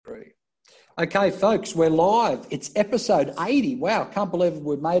Okay, folks, we're live. It's episode 80. Wow, can't believe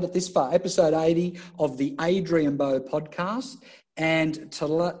we've made it this far. Episode 80 of the Adrian podcast. And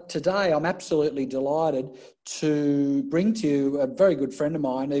today I'm absolutely delighted to bring to you a very good friend of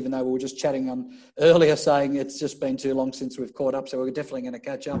mine, even though we were just chatting on earlier saying it's just been too long since we've caught up, so we're definitely going to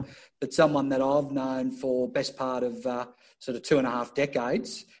catch up. But someone that I've known for best part of sort of 2.5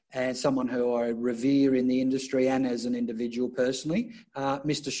 decades, and someone who I revere in the industry and as an individual personally,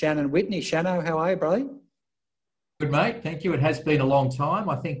 Mr. Shannan Whitney. Shanno, how are you, brother? Good, mate. Thank you. It has been a long time.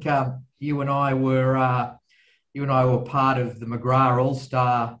 I think you and I were part of the McGrath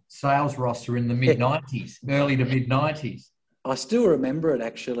All-Star sales roster in the mid-90s, early to mid-90s. I still remember it,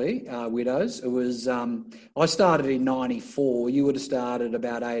 actually, Widows. It was I started in 94. You would have started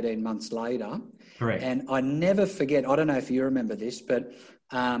about 18 months later. Correct. And I never forget, I don't know if you remember this, but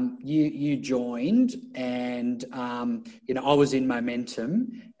you joined and, I was in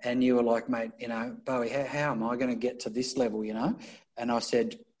Momentum and you were like, mate, Bowie, how am I going to get to this level, And I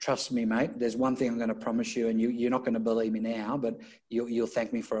said, trust me, mate, there's one thing I'm going to promise you, and you're not going to believe me now, but you'll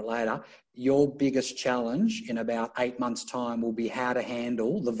thank me for it later. Your biggest challenge in about 8 months' time will be how to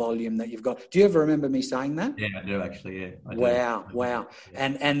handle the volume that you've got. Do you ever remember me saying that? Yeah, I do actually. Yeah. I do. Wow.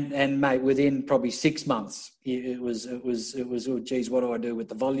 Yeah. And mate, within probably 6 months, it was, oh, geez, what do I do with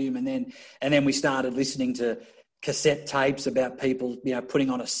the volume? And then we started listening to cassette tapes about people, putting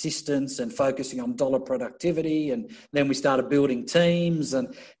on assistants and focusing on dollar productivity. And then we started building teams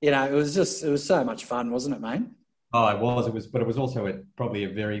and, it was so much fun, wasn't it, mate? Oh, it was, but it was also probably a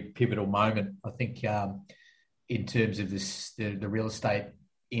very pivotal moment, I think, in terms of the real estate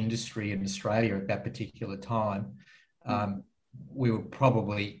industry in Australia at that particular time. We were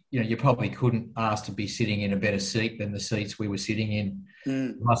probably, you probably couldn't ask to be sitting in a better seat than the seats we were sitting in.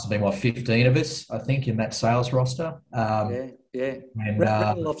 Must have been, 15 of us, I think, in that sales roster. Yeah. And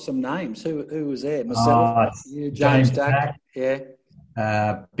rattle off some names. Who was there? Myself, you, James Dack. Yeah.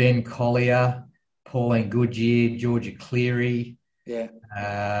 Ben Collier, Pauline Goodyear, Georgia Cleary. Yeah.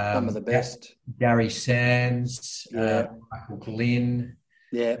 Some of the best. Gary Sands. Yeah. Michael Glynn.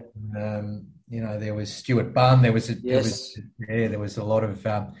 Yeah. There was Stuart Bunn. There was a lot of.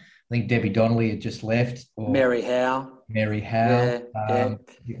 I think Debbie Donnelly had just left. Mary Howe. Yeah.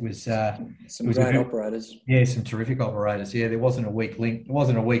 It was some great operators. Yeah, some terrific operators. Yeah, there wasn't a weak link. There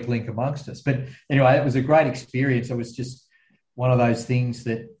wasn't a weak link amongst us. But anyway, it was a great experience. It was just one of those things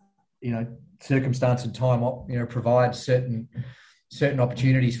that circumstance and time provide certain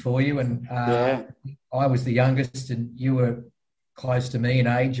opportunities for you. And I was the youngest, and you were close to me in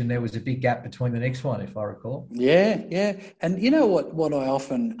age, and there was a big gap between the next one, if I recall. Yeah. And you know what I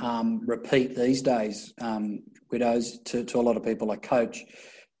often repeat these days, Widows, to a lot of people I coach,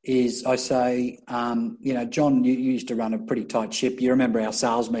 is I say, John, you used to run a pretty tight ship. You remember our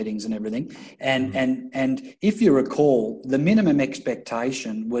sales meetings and everything. And if you recall, the minimum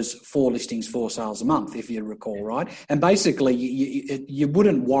expectation was 4 listings, 4 sales a month, if you recall, right? And basically, you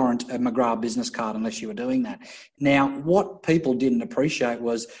wouldn't warrant a McGrath business card unless you were doing that. Now, what people didn't appreciate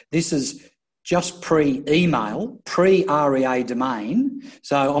was this is just pre-email, pre-REA domain.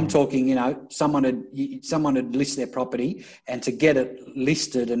 So I'm talking, someone had list their property, and to get it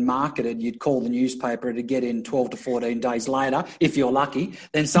listed and marketed, you'd call the newspaper to get in 12 to 14 days later, if you're lucky.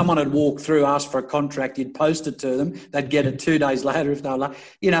 Then someone had walked through, asked for a contract, you'd post it to them, they'd get it 2 days later if they were lucky.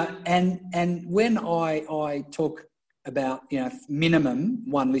 And when I talk about, minimum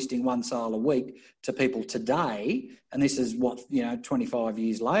 1 listing, 1 sale a week to people today, and this is 25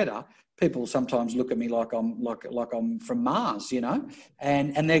 years later, people sometimes look at me like I'm from Mars,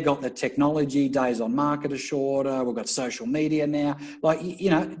 and they've got the technology, days on market are shorter. We've got social media now.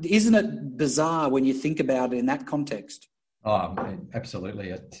 Isn't it bizarre when you think about it in that context? Oh, absolutely.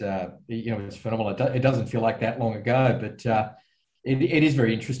 It's phenomenal. It doesn't feel like that long ago, but it is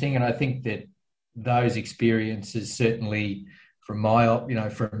very interesting. And I think that those experiences, certainly from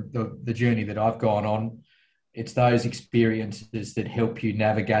from the journey that I've gone on, it's those experiences that help you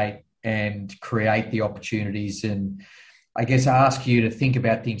navigate and create the opportunities, and I guess ask you to think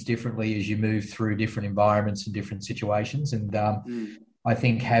about things differently as you move through different environments and different situations. And I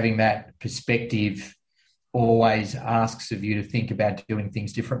think having that perspective always asks of you to think about doing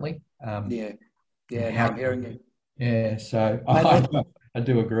things differently. I'm hearing you. Yeah, so I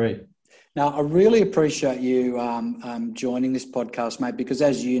do agree. Now, I really appreciate you joining this podcast, mate, because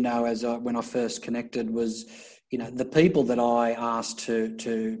as you know, when I first connected was, the people that I asked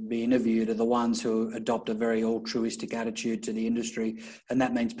to be interviewed are the ones who adopt a very altruistic attitude to the industry, and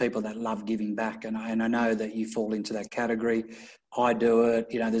that means people that love giving back. And I know that you fall into that category. I do it.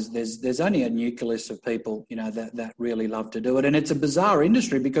 There's only a nucleus of people, that really love to do it. And it's a bizarre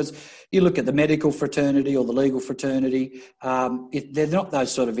industry because you look at the medical fraternity or the legal fraternity, they're not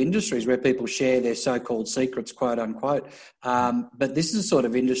those sort of industries where people share their so-called secrets, quote unquote. But this is a sort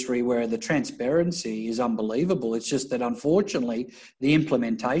of industry where the transparency is unbelievable. It's just that unfortunately the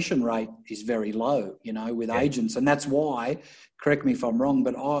implementation rate is very low, with agents. And that's why, correct me if I'm wrong,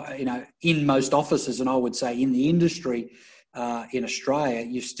 but in most offices, and I would say in the industry, in Australia,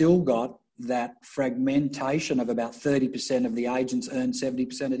 you've still got that fragmentation of about 30% of the agents earn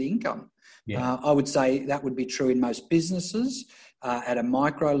 70% of the income. Yeah. I would say that would be true in most businesses at a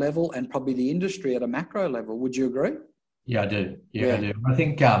micro level and probably the industry at a macro level. Would you agree? Yeah, I do. I do.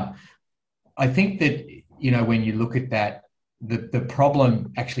 I think that, when you look at that, the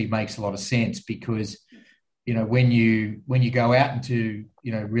problem actually makes a lot of sense because, when you go out into,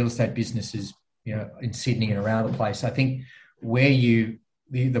 real estate businesses, in Sydney and around the place, I think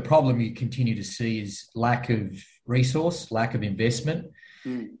the problem you continue to see is lack of resource, lack of investment,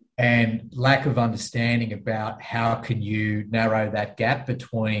 and lack of understanding about how can you narrow that gap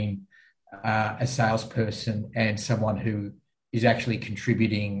between a salesperson and someone who is actually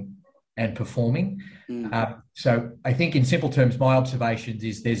contributing and performing. So I think in simple terms, my observations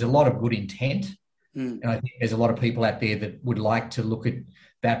is there's a lot of good intent. And I think there's a lot of people out there that would like to look at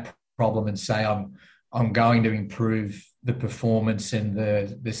that problem and say, I'm going to improve the performance and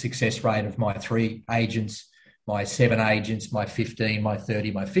the success rate of my 3 agents, my 7 agents, my 15, my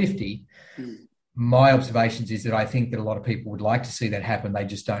 30, my 50. My observations is that I think that a lot of people would like to see that happen. They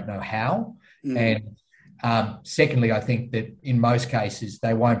just don't know how. And secondly, I think that in most cases,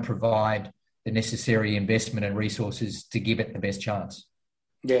 they won't provide the necessary investment and resources to give it the best chance.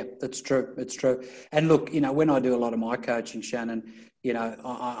 Yeah, that's true. It's true. And look, when I do a lot of my coaching, Shannan,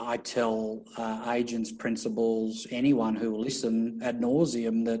 I tell agents, principals, anyone who will listen ad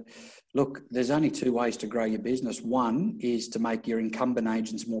nauseum that, look, there's only 2 ways to grow your business. 1 is to make your incumbent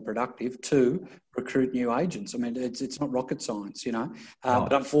agents more productive. 2, recruit new agents. I mean, it's not rocket science,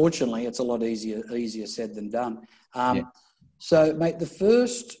 but unfortunately, it's a lot easier said than done. So, mate, the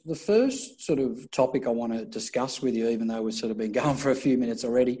first sort of topic I want to discuss with you, even though we've sort of been going for a few minutes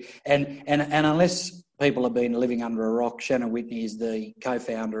already, and unless people have been living under a rock, Shannan Whitney is the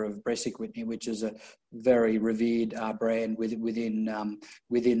co-founder of Bresic Whitney, which is a very revered brand within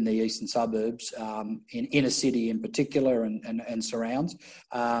the eastern suburbs, in inner city in particular and surrounds.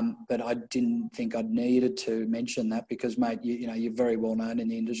 But I didn't think I'd needed to mention that because, mate, you're very well known in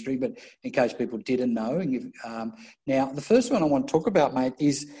the industry. But in case people didn't know, now the first one I want to talk about, mate,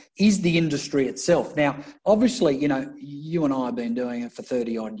 is the industry itself. Now, obviously, you and I have been doing it for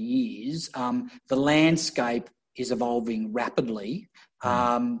 30 odd years. The landscape is evolving rapidly.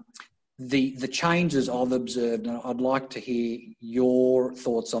 The changes I've observed, and I'd like to hear your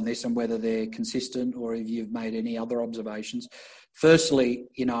thoughts on this and whether they're consistent or if you've made any other observations. Firstly,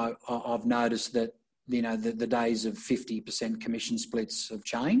 I've noticed that, the days of 50% commission splits have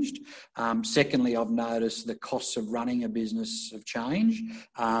changed. Secondly, I've noticed the costs of running a business have changed.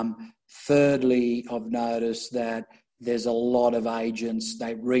 Thirdly, I've noticed that there's a lot of agents,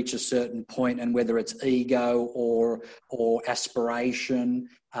 they reach a certain point, and whether it's ego or aspiration,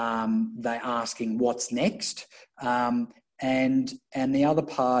 they're asking what's next. And the other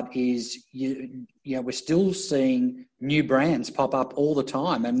part is, we're still seeing new brands pop up all the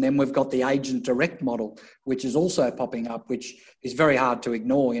time. And then we've got the agent direct model, which is also popping up, which is very hard to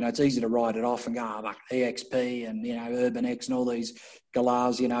ignore. It's easy to write it off and go, like EXP and, Urban X and all these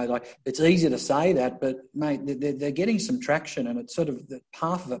galahs, it's easy to say that, but mate, they're getting some traction and it's sort of,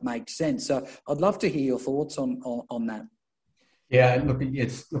 half of it makes sense. So I'd love to hear your thoughts on that. Yeah,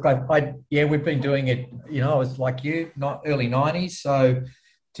 we've been doing it, I was like you, not early 90s. So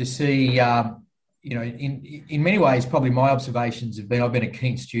to see, in many ways, probably my observations have been, I've been a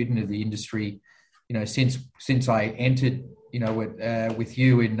keen student of the industry, since I entered, with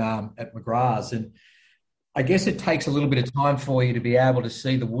you at McGrath's. And I guess it takes a little bit of time for you to be able to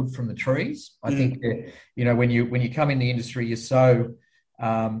see the wood from the trees. I think that, when you come in the industry, you're so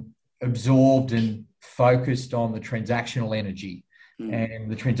absorbed and focused on the transactional energy. And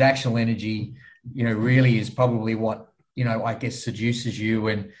the transactional energy, really is probably what, I guess seduces you.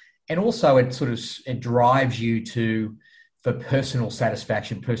 And also it drives you for personal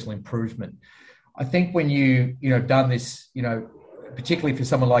satisfaction, personal improvement. I think when you've done this, particularly for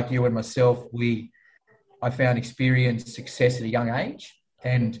someone like you and myself, I found experience success at a young age.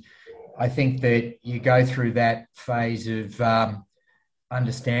 And I think that you go through that phase of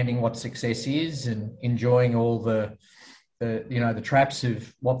understanding what success is and enjoying all the traps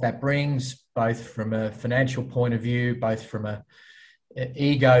of what that brings, both from a financial point of view, both from a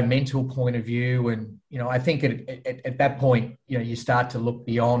ego, mental point of view. And, I think at that point, you start to look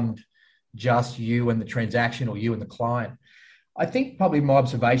beyond just you and the transaction or you and the client. I think probably my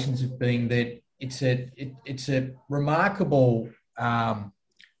observations have been that it's a remarkable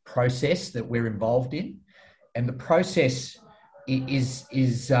process that we're involved in. And the process is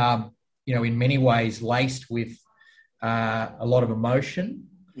in many ways laced with a lot of emotion.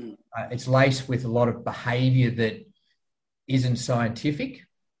 It's laced with a lot of behaviour that isn't scientific.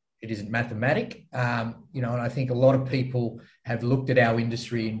 It isn't mathematic. And I think a lot of people have looked at our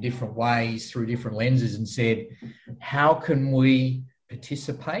industry in different ways through different lenses and said, how can we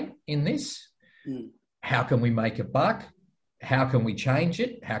participate in this? How can we make a buck? How can we change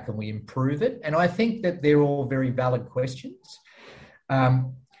it? How can we improve it? And I think that they're all very valid questions.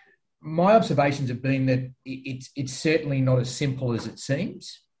 My observations have been that it's certainly not as simple as it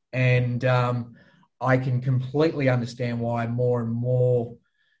seems. And I can completely understand why more and more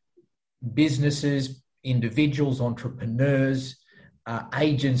businesses, individuals, entrepreneurs,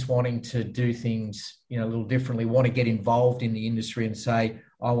 agents wanting to do things, a little differently, want to get involved in the industry and say,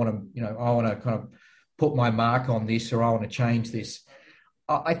 I want to kind of put my mark on this, or I want to change this.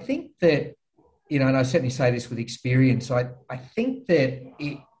 I think that, and I certainly say this with experience, I think that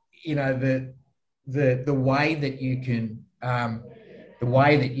the way that you can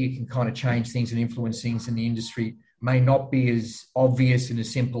kind of change things and influence things in the industry may not be as obvious and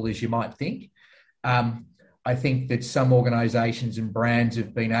as simple as you might think. I think that some organisations and brands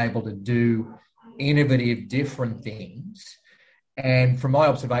have been able to do innovative, different things. And from my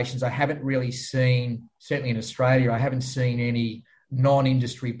observations, I haven't really seen, certainly in Australia, I haven't seen any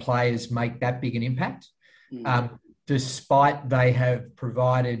non-industry players make that big an impact, despite they have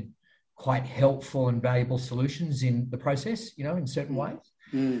provided quite helpful and valuable solutions in the process, in certain ways.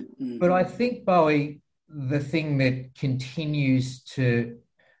 But I think, Bowie, the thing that continues to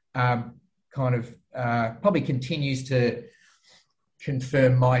probably continues to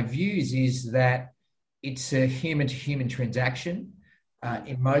confirm my views is that it's a human-to-human transaction.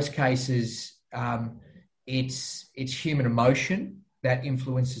 In most cases, it's human emotion that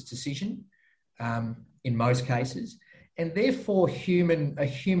influences decision. In most cases, and therefore a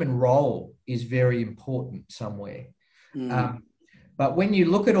human role is very important somewhere. But when you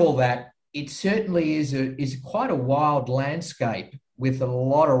look at all that, it certainly is quite a wild landscape with a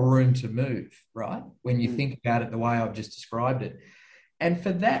lot of room to move, right? When you think about it the way I've just described it. And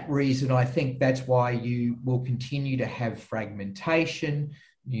for that reason, I think that's why you will continue to have fragmentation,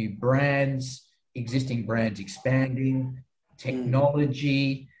 new brands, existing brands expanding,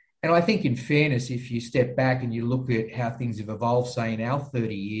 technology. And I think in fairness, if you step back and you look at how things have evolved, say in our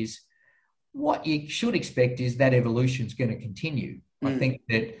 30 years, what you should expect is that evolution is going to continue. I think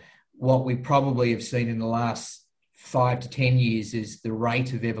that what we probably have seen in the last 5 to 10 years is the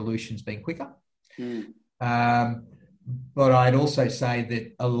rate of evolution's been quicker. But I'd also say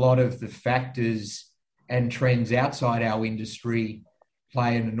that a lot of the factors and trends outside our industry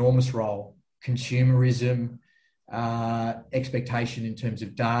play an enormous role. Consumerism, expectation in terms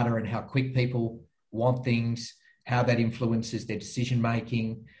of data and how quick people want things, how that influences their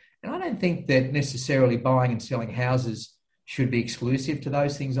decision-making. And I don't think that necessarily buying and selling houses should be exclusive to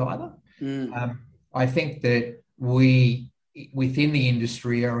those things either. I think that we, within the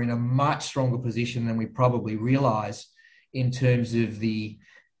industry, are in a much stronger position than we probably realise in terms of the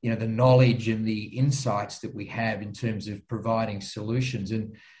knowledge and the insights that we have in terms of providing solutions.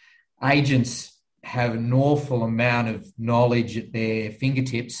 And agents have an awful amount of knowledge at their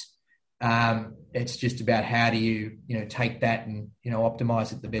fingertips. It's just about how do you take that and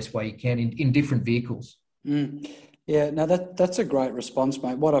optimize it the best way you can in different vehicles. Yeah, no, that's a great response,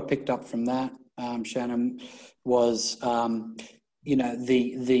 mate. What I picked up from that, Shannan, was the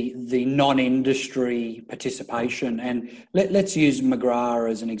non-industry participation. And let's use McGrath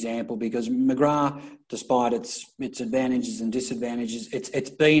as an example, because McGrath, despite its advantages and disadvantages, it's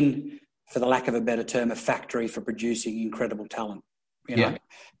been, for the lack of a better term, a factory for producing incredible talent.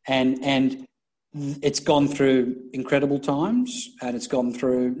 And it's gone through incredible times and it's gone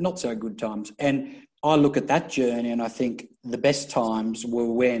through not so good times. And I look at that journey and I think the best times were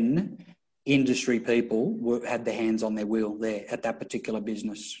when industry people had their hands on their wheel there at that particular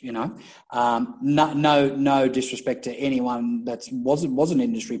business. No disrespect to anyone that wasn't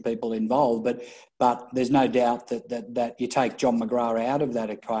industry people involved, but there's no doubt that you take John McGrath out of that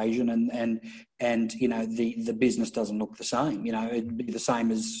equation and the business doesn't look the same. It'd be the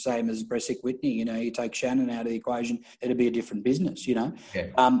same as Bresic Whitney. You take Shannan out of the equation, it'd be a different business.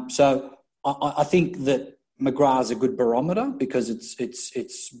 So I think that McGrath's a good barometer because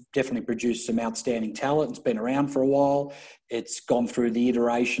it's definitely produced some outstanding talent. It's been around for a while. It's gone through the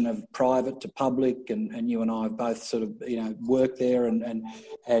iteration of private to public, and you and I have both sort of worked there, and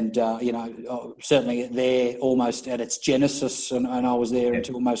certainly there almost at its genesis, and I was there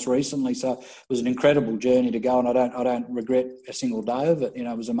until most recently. So it was an incredible journey to go, and I don't regret a single day of it.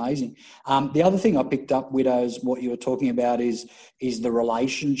 It was amazing. The other thing I picked up, Widows, what you were talking about is the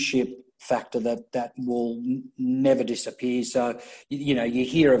relationship factor that will never disappear. So you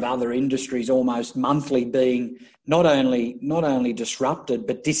hear of other industries almost monthly being not only disrupted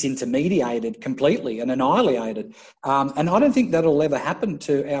but disintermediated completely and annihilated. And I don't think that'll ever happen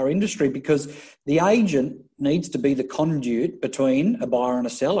to our industry, because the agent needs to be the conduit between a buyer and a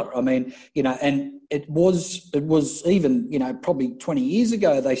seller. I mean, and it was even, probably 20 years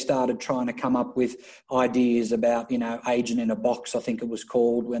ago, they started trying to come up with ideas about, agent in a box, I think it was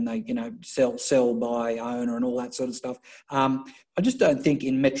called, when they, sell by owner and all that sort of stuff. I just don't think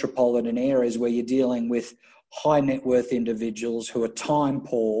in metropolitan areas where you're dealing with high net worth individuals who are time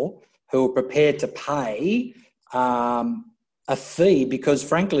poor, who are prepared to pay a fee, because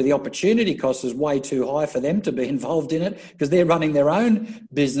frankly the opportunity cost is way too high for them to be involved in it, because they're running their own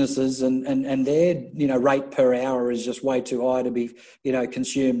businesses and their rate per hour is just way too high to be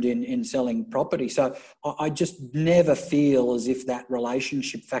consumed in selling property. So I just never feel as if that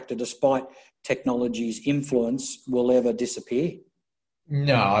relationship factor, despite technology's influence, will ever disappear.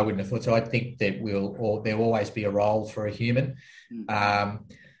 No, I wouldn't have thought so. I think that there'll always be a role for a human.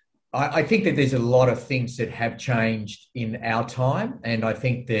 I think that there's a lot of things that have changed in our time, and I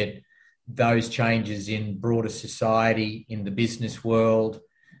think that those changes in broader society, in the business world,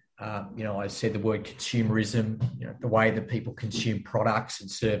 I said the word consumerism, the way that people consume products and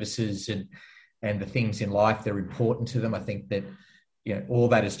services and the things in life that are important to them. I think that all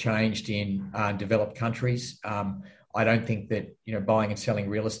that has changed in developed countries. I don't think that buying and selling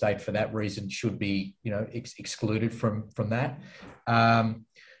real estate for that reason should be excluded from that.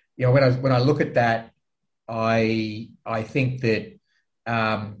 When I look at that, I think that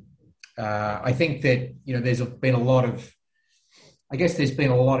there's been a lot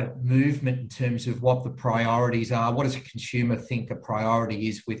of movement in terms of what the priorities are. What does a consumer think a priority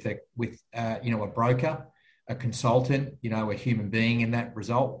is with a broker, a consultant, a human being in that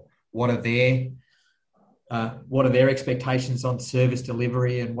result? What are their expectations on service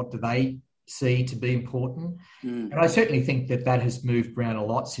delivery, and what do they see to be important? And I certainly think that has moved around a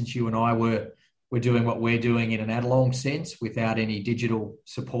lot since you and I were doing what we're doing in an analog sense without any digital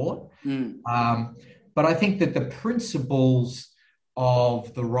support. But I think that the principles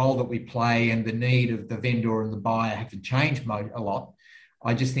of the role that we play and the need of the vendor and the buyer haven't changed a lot.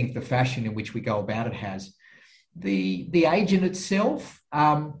 I just think the fashion in which we go about it has. The agent itself,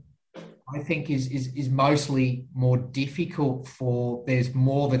 I think is mostly more difficult there's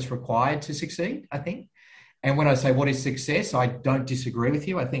more that's required to succeed, I think. And when I say what is success, I don't disagree with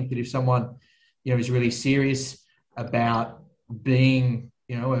you. I think that if someone, is really serious about being,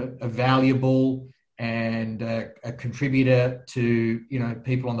 a valuable and a contributor to,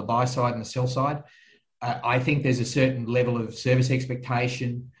 people on the buy side and the sell side, I think there's a certain level of service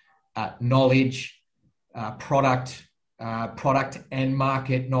expectation, knowledge, product and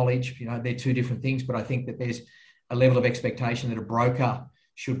market knowledge. They're two different things, but I think that there's a level of expectation that a broker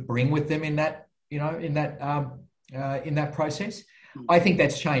should bring with them in that process. I think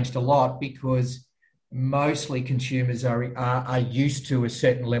that's changed a lot because mostly consumers are used to a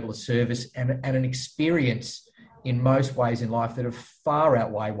certain level of service and an experience in most ways in life that have far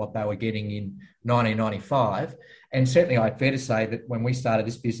outweigh what they were getting in 1995. And certainly I'd fair to say that when we started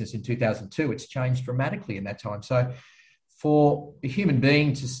this business in 2002, it's changed dramatically in that time. So for a human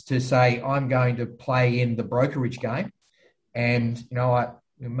being to say, I'm going to play in the brokerage game, and,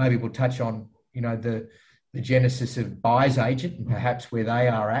 maybe we'll touch on, the genesis of buyer's agent and perhaps where they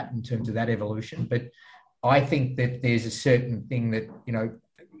are at in terms of that evolution. But I think that there's a certain thing that,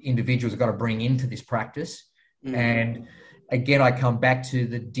 individuals have got to bring into this practice. And again, I come back to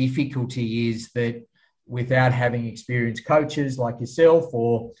the difficulty is that without having experienced coaches like yourself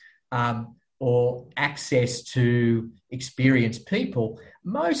or access to experienced people,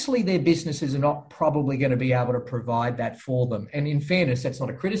 mostly their businesses are not probably going to be able to provide that for them. And in fairness, that's not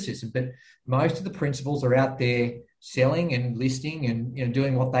a criticism, but most of the principals are out there selling and listing and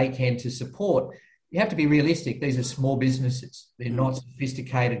doing what they can to support. You have to be realistic. These are small businesses. They're not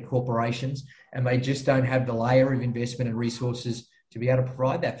sophisticated corporations, and they just don't have the layer of investment and resources to be able to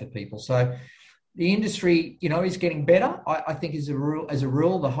provide that for people. So the industry, is getting better. I think as a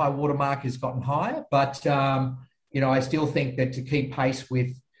rule, the high water mark has gotten higher, but I still think that to keep pace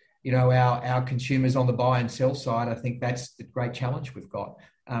with our consumers on the buy and sell side. I think that's the great challenge we've got.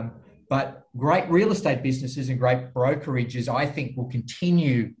 But great real estate businesses and great brokerages, I think, will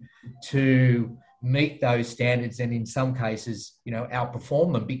continue to meet those standards and in some cases,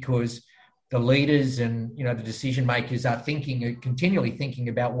 outperform them, because the leaders and, the decision makers are continually thinking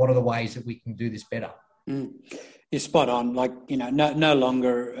about what are the ways that we can do this better. You're spot on. No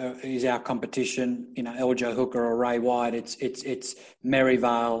longer is our competition, Eljo Hooker or Ray White. It's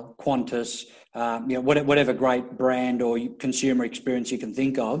Merivale, Qantas, whatever great brand or consumer experience you can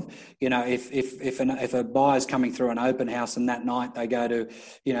think of. If a buyer's coming through an open house and that night they go to,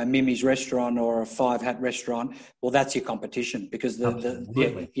 Mimi's restaurant or a Five Hat restaurant, well, that's your competition, because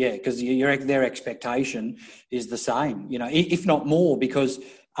because their expectation is the same, if not more, because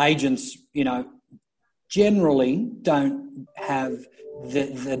agents, generally don't have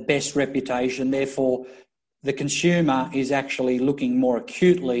the best reputation. Therefore, the consumer is actually looking more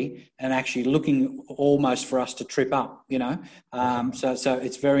acutely and actually looking almost for us to trip up, So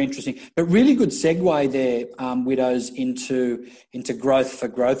it's very interesting. But really good segue there, Widows, into growth for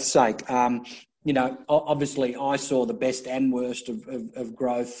growth's sake. Obviously I saw the best and worst of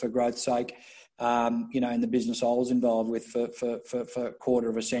growth for growth's sake. In the business I was involved with for a quarter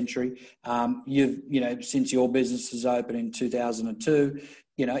of a century. Since your business is open in 2002,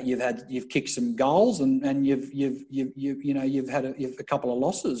 you've kicked some goals and you've had a couple of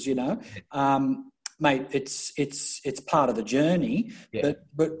losses, mate. It's part of the journey. Yeah.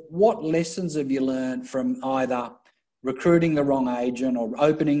 But what lessons have you learned from either recruiting the wrong agent or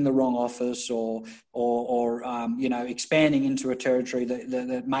opening the wrong office or expanding into a territory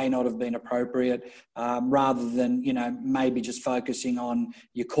that may not have been appropriate, rather than, maybe just focusing on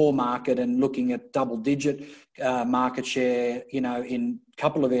your core market and looking at double-digit market share, in a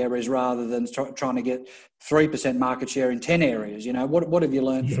couple of areas rather than trying to get 3% market share in 10 areas? What have you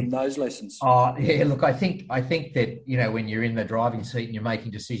learned from those lessons? Look, I think that, when you're in the driving seat and you're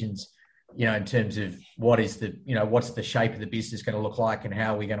making decisions, in terms of what's the shape of the business going to look like and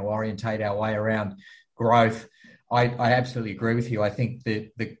how we're going to orientate our way around growth, I absolutely agree with you. I think that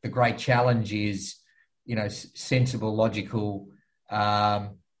the great challenge is, sensible, logical, I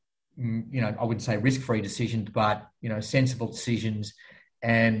wouldn't say risk-free decisions, but, sensible decisions.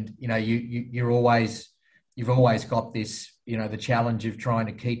 And, you've always got this, the challenge of trying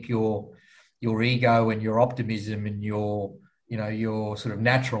to keep your ego and your optimism and your sort of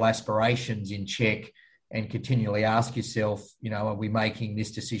natural aspirations in check, and continually ask yourself, are we making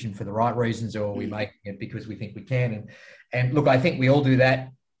this decision for the right reasons, or are we making it because we think we can? And look, I think we all do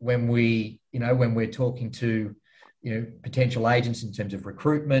that when we're talking to, potential agents in terms of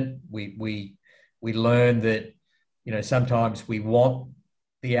recruitment. We learn that, sometimes we want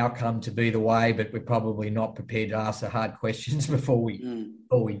the outcome to be the way, but we're probably not prepared to ask the hard questions before we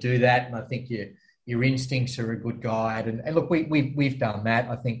do that. And I think your instincts are a good guide. And look, we've done that.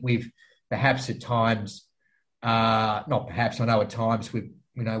 I think we've perhaps at times, not perhaps, I know at times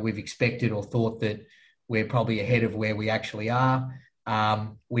we've expected or thought that we're probably ahead of where we actually are.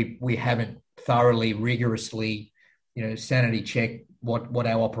 We haven't thoroughly, rigorously, sanity checked what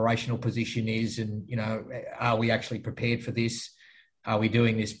our operational position is, and, are we actually prepared for this? Are we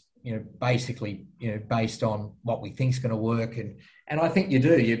doing this, basically, based on what we think is going to work? And I think you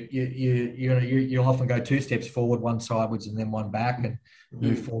do. You'll often go two steps forward, one sideways, and then one back, and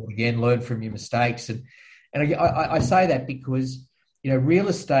move forward again. Learn from your mistakes, and I say that because real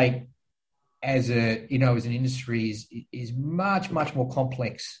estate as an industry is much more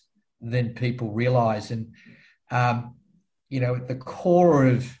complex than people realise, and at the core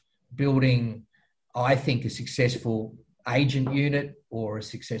of building, I think, a successful agent unit or a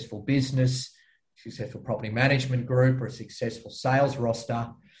successful business, successful property management group, or a successful sales roster,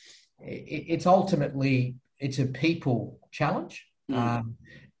 it's ultimately a people challenge.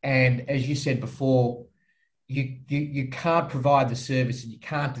 And as you said before, you can't provide the service and you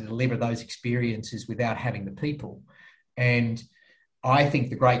can't deliver those experiences without having the people. And I think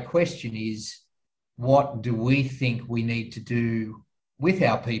the great question is, what do we think we need to do with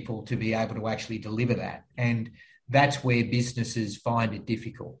our people to be able to actually deliver that? And that's where businesses find it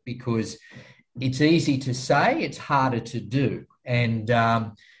difficult, because it's easy to say, it's harder to do. And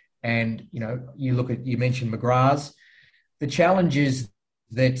you mentioned McGrath's. The challenges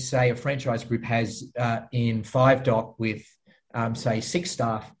that, say, a franchise group has in 5 Dock with, say, 6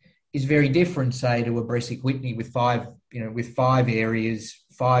 staff is very different, say, to a Bresic Whitney with 5 areas,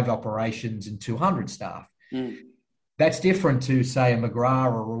 5 operations and 200 staff. That's different to, say, a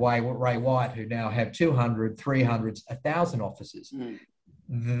McGrath or a Ray White, who now have 200, 300, 1,000 offices.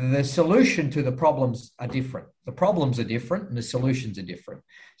 the solution to the problems are different. The problems are different and the solutions are different.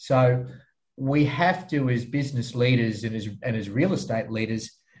 So we have to, as business leaders and as real estate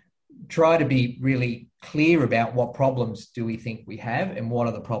leaders, try to be really clear about what problems do we think we have and what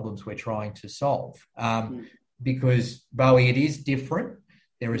are the problems we're trying to solve. Because, Bowie, it is different.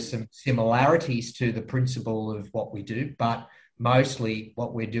 There are some similarities to the principle of what we do, but mostly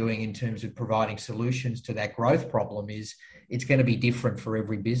what we're doing in terms of providing solutions to that growth problem is it's going to be different for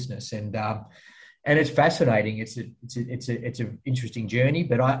every business. And it's fascinating. It's an interesting journey,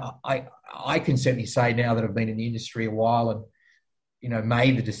 but I can certainly say now that I've been in the industry a while and, you know,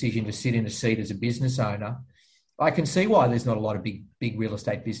 made the decision to sit in a seat as a business owner, I can see why there's not a lot of big real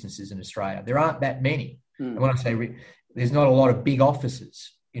estate businesses in Australia. There aren't that many. And when I say there's not a lot of big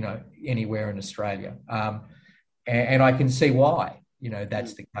offices, you know, anywhere in Australia. And I can see why, you know,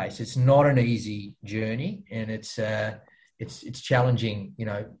 that's the case. It's not an easy journey, and it's challenging, you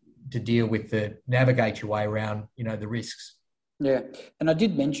know, to navigate your way around, you know, the risks. Yeah. And I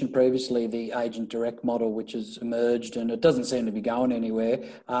did mention previously the agent direct model, which has emerged, and it doesn't seem to be going anywhere.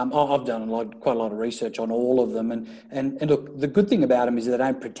 I've done quite a lot of research on all of them. And look, the good thing about them is they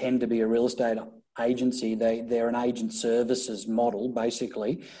don't pretend to be a real estate agency. They're an agent services model,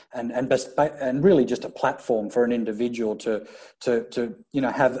 basically, and really just a platform for an individual to you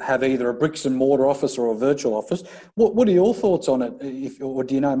know, have either a bricks and mortar office or a virtual office. What are your thoughts on it? Or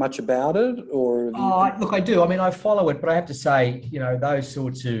do you know much about it? Or look, I do. I mean, I follow it, but I have to say, you know, those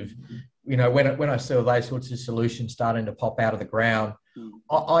sorts of, you know, when I saw those sorts of solutions starting to pop out of the ground,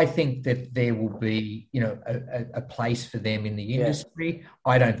 I think that there will be, you know, a place for them in the industry. Yeah.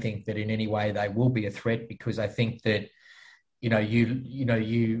 I don't think that in any way they will be a threat, because I think that,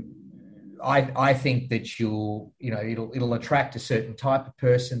 I think that it'll attract a certain type of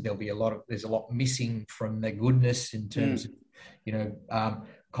person. There's a lot missing from the goodness in terms of, you know,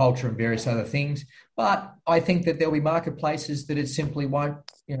 culture and various other things. But I think that there'll be marketplaces that it simply won't,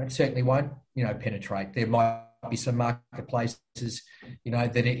 you know, certainly won't, you know, penetrate. There might be some marketplaces, you know,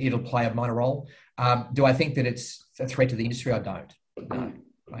 that it'll play a minor role. Do I think that it's a threat to the industry? I don't. No,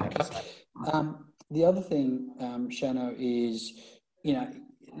 I have to say. The other thing, Shannon, is, you know,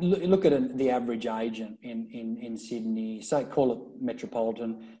 look at the average agent in Sydney, say, call it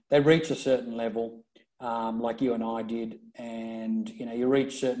metropolitan. They reach a certain level, like you and I did, and, you know, you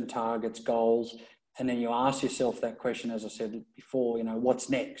reach certain targets, goals, and then you ask yourself that question, as I said before, you know, what's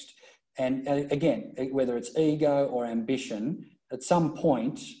next? And again, whether it's ego or ambition, at some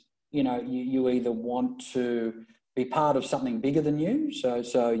point, you know, you either want to be part of something bigger than you,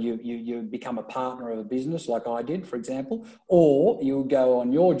 so you become a partner of a business, like I did, for example, or you go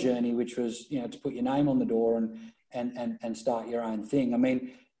on your journey, which was, you know, to put your name on the door and start your own thing. I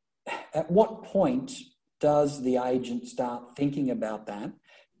mean, at what point does the agent start thinking about that?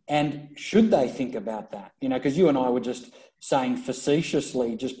 And should they think about that? You know, because you and I were just saying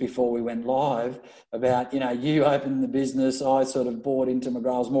facetiously just before we went live about, you know, you opened the business, I sort of bought into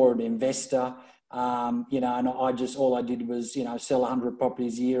McGrath, I was more of an investor, you know, and all I did was, you know, sell 100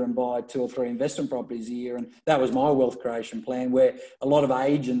 properties a year and buy 2 or 3 investment properties a year. And that was my wealth creation plan, where a lot of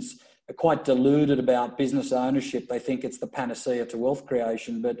agents are quite deluded about business ownership. They think it's the panacea to wealth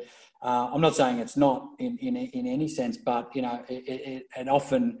creation, but I'm not saying it's not in any sense, but, you know, it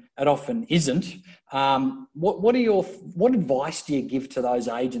often isn't. What advice do you give to those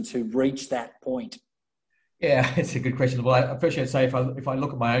agents who've reached that point? Yeah, it's a good question. Well, I appreciate, say, if I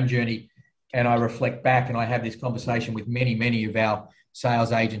look at my own journey and I reflect back and I have this conversation with many of our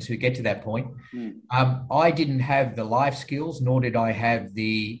sales agents who get to that point, I didn't have the life skills, nor did I have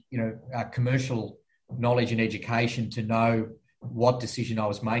the, you know, commercial knowledge and education to know what decision I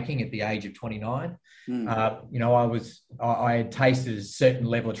was making at the age of 29. You know, I had tasted a certain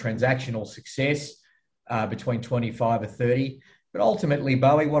level of transactional success between 25 and 30, but ultimately,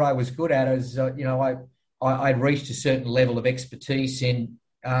 Bowie, what I was good at is, you know, I'd reached a certain level of expertise in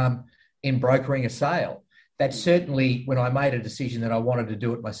brokering a sale. That certainly, when I made a decision that I wanted to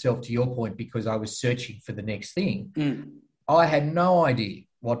do it myself, to your point, because I was searching for the next thing, I had no idea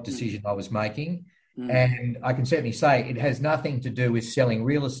what decision I was making. And I can certainly say it has nothing to do with selling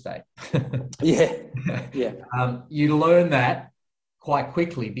real estate. Yeah. You learn that quite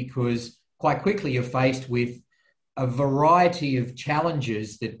quickly, because quite quickly you're faced with a variety of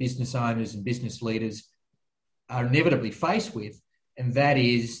challenges that business owners and business leaders are inevitably faced with. And that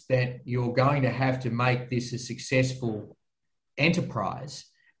is that you're going to have to make this a successful enterprise,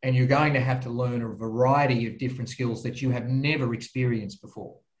 and you're going to have to learn a variety of different skills that you have never experienced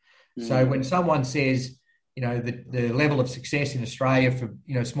before. So when someone says, you know, the level of success in Australia for,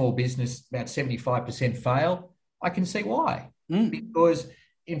 you know, small business, about 75% fail, I can see why. Because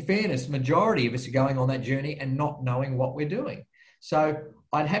in fairness, majority of us are going on that journey and not knowing what we're doing. So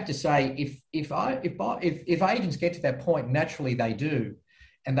I'd have to say, if agents get to that point, naturally they do,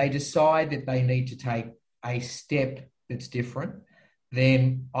 and they decide that they need to take a step that's different,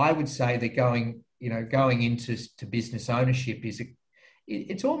 then I would say that going into business ownership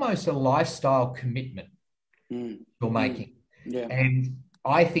it's almost a lifestyle commitment you're making. Yeah. And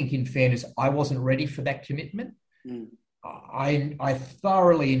I think, in fairness, I wasn't ready for that commitment. I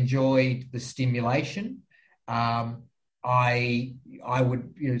thoroughly enjoyed the stimulation. I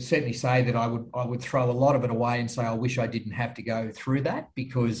would certainly say that I would throw a lot of it away and say I wish I didn't have to go through that,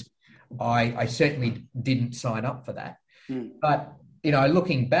 because I certainly didn't sign up for that. But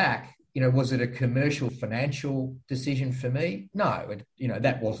looking back, was it a commercial financial decision for me? No,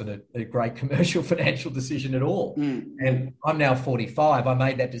 that wasn't a great commercial financial decision at all. And I'm now 45. I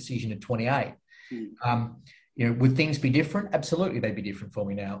made that decision at 28. Would things be different? Absolutely, they'd be different for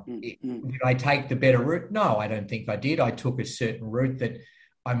me now. Did I take the better route? No, I don't think I did. I took a certain route that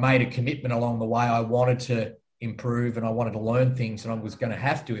I made a commitment along the way. I wanted to improve and I wanted to learn things, and I was going to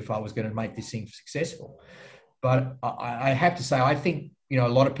have to if I was going to make this thing successful. But I have to say, I think, a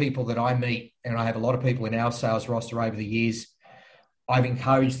lot of people that I meet, and I have a lot of people in our sales roster over the years, I've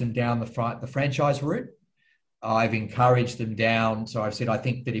encouraged them down the franchise route. I've encouraged them down. So I've said, I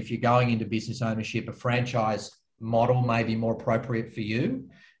think that if you're going into business ownership, a franchise model may be more appropriate for you,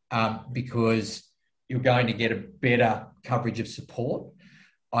 because you're going to get a better coverage of support.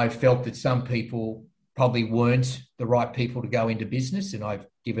 I felt that some people probably weren't the right people to go into business, and I've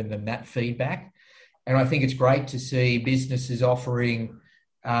given them that feedback. And I think it's great to see businesses offering,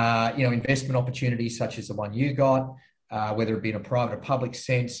 investment opportunities such as the one you got, whether it be in a private or public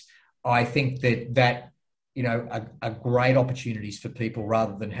sense. I think that are great opportunities for people,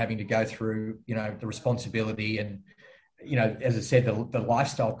 rather than having to go through, the responsibility and, as I said, the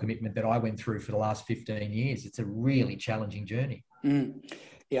lifestyle commitment that I went through for the last 15 years. It's a really challenging journey.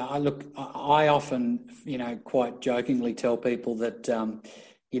 Yeah, I often, quite jokingly tell people that,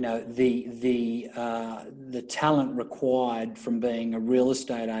 the talent required from being a real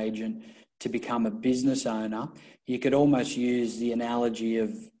estate agent to become a business owner, you could almost use the analogy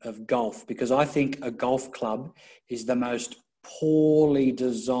of golf, because I think a golf club is the most poorly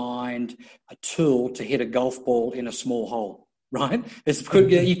designed tool to hit a golf ball in a small hole, right?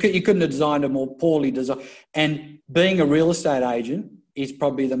 You couldn't have designed a more poorly designed. And being a real estate agent is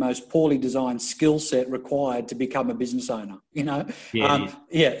probably the most poorly designed skill set required to become a business owner. So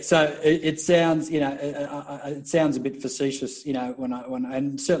it sounds, it sounds a bit facetious,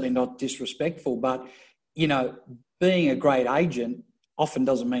 and certainly not disrespectful, but being a great agent often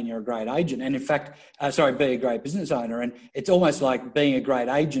doesn't mean you're a great agent. And in fact, be a great business owner. And it's almost like being a great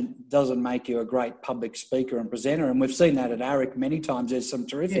agent doesn't make you a great public speaker and presenter. And we've seen that at ARIC many times. There's some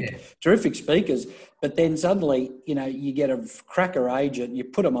terrific speakers, but then suddenly, you get a cracker agent, you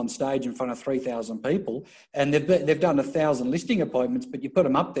put them on stage in front of 3,000 people, and they've done 1,000 listing appointments, but you put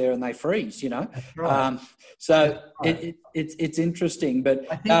them up there and they freeze, That's right. It's interesting.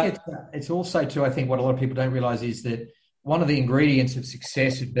 But I think it's also too, I think what a lot of people don't realise is that one of the ingredients of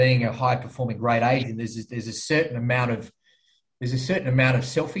success of being a high-performing great agent is there's a certain amount of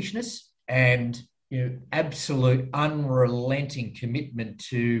selfishness and absolute unrelenting commitment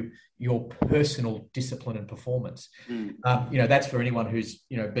to your personal discipline and performance. That's for anyone who's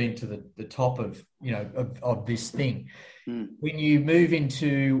been to the top of this thing. When you move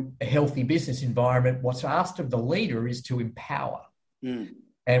into a healthy business environment, what's asked of the leader is to empower.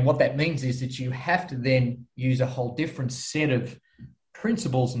 And what that means is that you have to then use a whole different set of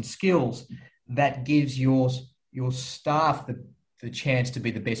principles and skills that gives your staff the chance to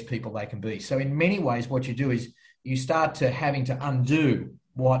be the best people they can be. So in many ways, what you do is you start to having to undo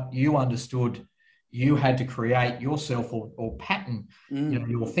what you understood you had to create yourself or pattern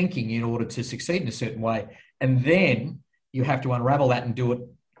your thinking in order to succeed in a certain way. And then you have to unravel that and do it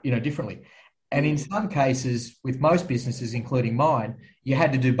differently. And in some cases, with most businesses, including mine, you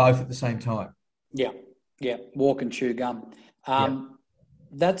had to do both at the same time. Yeah. Walk and chew gum.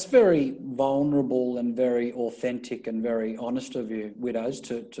 That's very vulnerable and very authentic and very honest of you, Widows,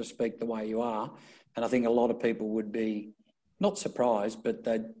 to speak the way you are. And I think a lot of people would be not surprised, but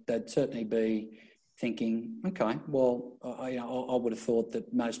they'd certainly be thinking, okay, well, I would have thought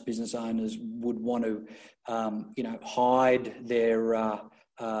that most business owners would want to, hide their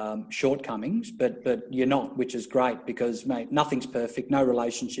shortcomings, but you're not, which is great, because mate, nothing's perfect, no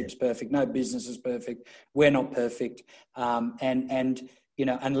relationship's perfect, no business is perfect, we're not perfect, and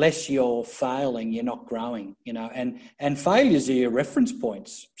unless you're failing, you're not growing, and failures are your reference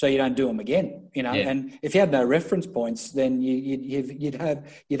points, so you don't do them again, Yeah. And if you had no reference points, then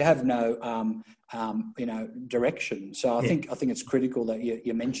you'd have no direction. So I think it's critical that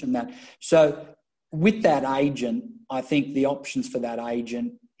you mention that. So with that agent, I think the options for that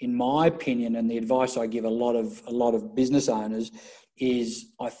agent, in my opinion, and the advice I give a lot of business owners, is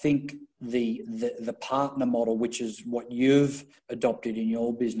I think the partner model, which is what you've adopted in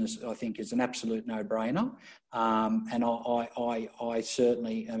your business, I think is an absolute no-brainer. And I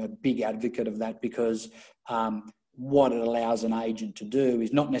certainly am a big advocate of that, because what it allows an agent to do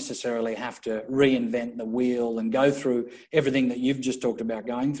is not necessarily have to reinvent the wheel and go through everything that you've just talked about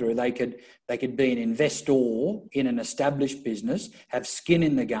going through. They could be an investor in an established business, have skin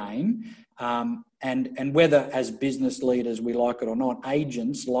in the game, and whether as business leaders we like it or not,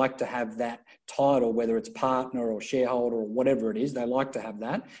 agents like to have that title, whether it's partner or shareholder or whatever it is, they like to have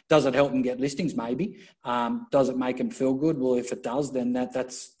that. Does it help them get listings? Maybe. Does it make them feel good? Well, if it does, then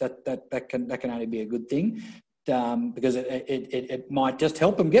that can only be a good thing. Because it might just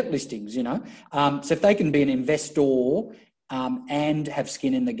help them get listings, So if they can be an investor and have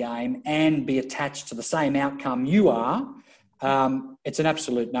skin in the game and be attached to the same outcome you are, it's an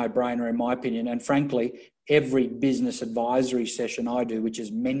absolute no-brainer in my opinion. And frankly, every business advisory session I do, which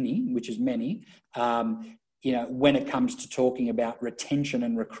is many, when it comes to talking about retention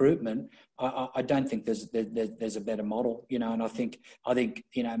and recruitment, I don't think there's a better model, And I think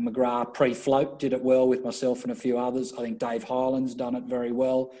McGrath pre-float did it well with myself and a few others. I think Dave Hyland's done it very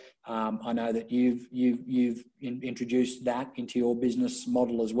well. I know that you've introduced that into your business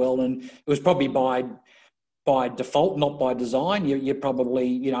model as well, and it was probably by default, not by design. You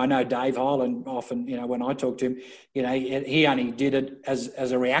probably, I know Dave Hyland often, when I talk to him, he only did it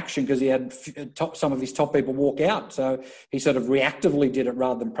as a reaction because he had some of his top people walk out. So he sort of reactively did it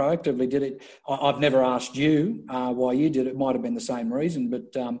rather than proactively did it. I've never asked you why you did it. It might have been the same reason,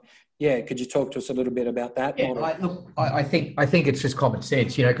 but could you talk to us a little bit about that model? I think it's just common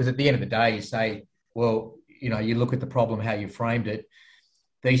sense, because at the end of the day, you say, well, you look at the problem, how you framed it.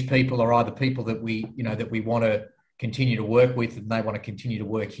 These people are either people that we want to continue to work with, and they want to continue to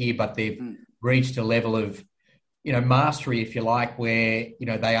work here, but they've reached a level of, mastery, if you like, where,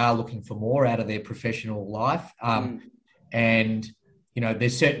 they are looking for more out of their professional life. And,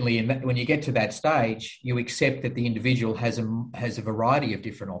 there's certainly, when you get to that stage, you accept that the individual has a variety of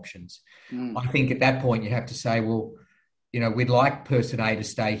different options. I think at that point you have to say, well, we'd like person A to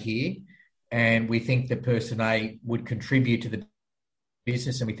stay here, and we think that person A would contribute to the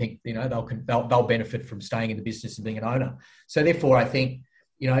business, and we think they'll benefit from staying in the business and being an owner. So therefore, I think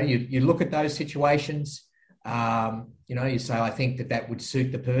you look at those situations. You say, I think that would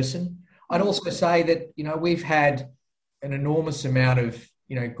suit the person. I'd also say that we've had an enormous amount of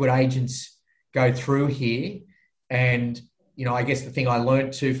good agents go through here, and I guess the thing I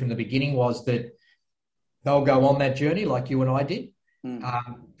learned too from the beginning was that they'll go on that journey like you and I did.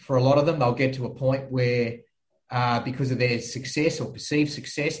 For a lot of them, they'll get to a point where, because of their success or perceived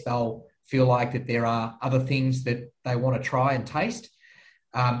success, they'll feel like that there are other things that they want to try and taste.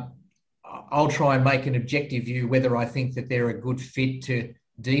 I'll try and make an objective view whether I think that they're a good fit to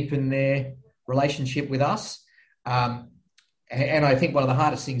deepen their relationship with us. And I think one of the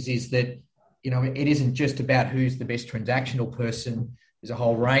hardest things is that, it isn't just about who's the best transactional person. There's a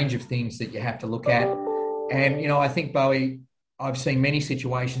whole range of things that you have to look at. And, I think, Bowie, I've seen many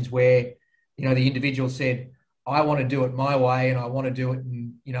situations where, the individual said, I want to do it my way, and I want to do it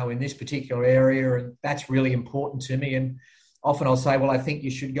in this particular area, and that's really important to me. And often I'll say, well, I think you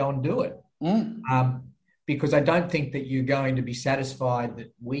should go and do it. Because I don't think that you're going to be satisfied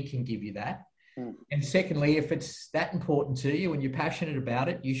that we can give you that. And secondly, if it's that important to you and you're passionate about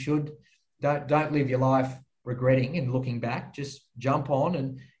it, you should don't live your life regretting and looking back. Just jump on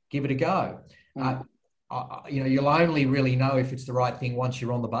and give it a go. You'll only really know if it's the right thing once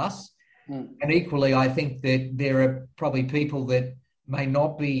you're on the bus. And equally, I think that there are probably people that may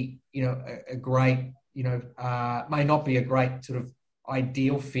not be, a great sort of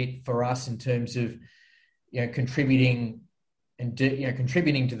ideal fit for us in terms of, contributing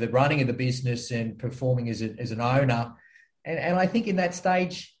to the running of the business and performing as an owner. And I think in that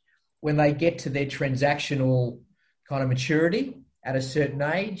stage, when they get to their transactional kind of maturity at a certain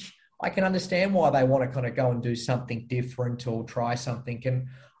age, I can understand why they want to kind of go and do something different or try something. And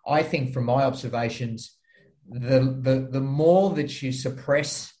I think from my observations, the more that you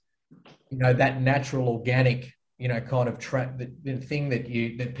suppress, that natural organic, kind of the thing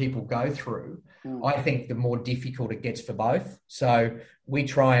that people go through, I think the more difficult it gets for both. So we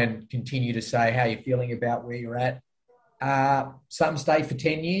try and continue to say, how are you feeling about where you're at? Some stay for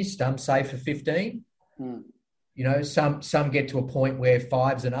 10 years, some stay for 15. You know, some get to a point where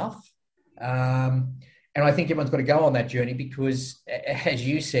 5's enough. And I think everyone's got to go on that journey because, as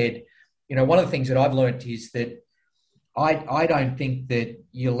you said, you know, one of the things that I've learned is that I don't think that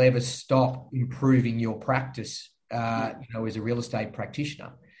you'll ever stop improving your practice, you know, as a real estate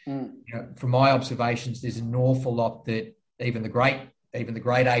practitioner. You know, from my observations, there's an awful lot that even the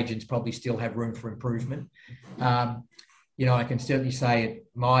great agents probably still have room for improvement. You know, I can certainly say at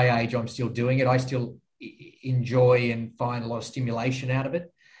my age, I'm still doing it. I still enjoy and find a lot of stimulation out of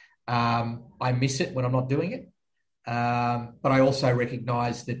it. I miss it when I'm not doing it. But I also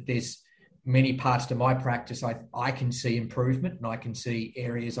recognise that there's many parts to my practice I can see improvement and I can see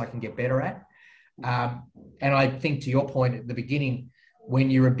areas I can get better at. And I think to your point at the beginning, when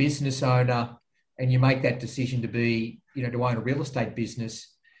you're a business owner and you make that decision to be, you know, to own a real estate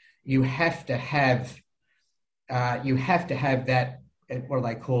business, you have to have that, what do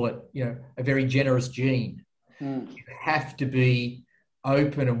they call it? You know, a very generous gene. You have to be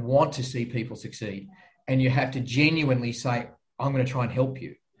open and want to see people succeed. And you have to genuinely say, I'm going to try and help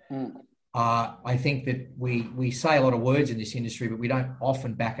you. I think that we say a lot of words in this industry, but we don't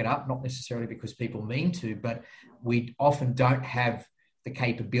often back it up, not necessarily because people mean to, but we often don't have the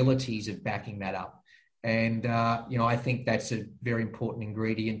capabilities of backing that up. And, you know, I think that's a very important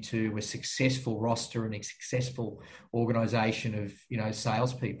ingredient to a successful roster and a successful organisation of, you know,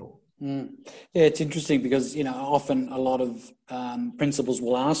 salespeople. Yeah, it's interesting because, you know, often a lot of principals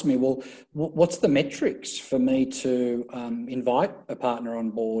will ask me, well, what's the metrics for me to invite a partner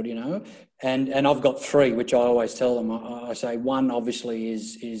on board, you know? And I've got 3, which I always tell them. I say one obviously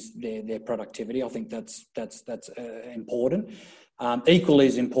is their productivity. I think that's important. Equally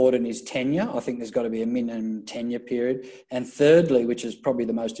as important is tenure. I think there's got to be a minimum tenure period. And thirdly, which is probably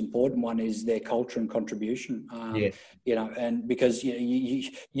the most important one, is their culture and contribution. You know, and because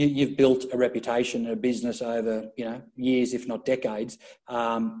you've built a reputation, a business over, you know, years, if not decades.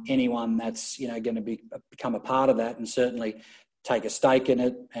 Anyone that's, you know, going to become a part of that and certainly take a stake in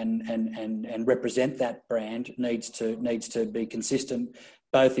it and represent that brand needs to be consistent,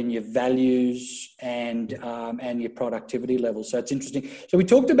 both in your values and your productivity levels. So it's interesting. So we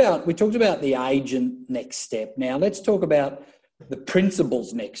talked about the agent next step. Now let's talk about the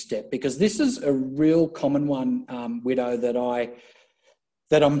principal's next step, because this is a real common one, Widow, that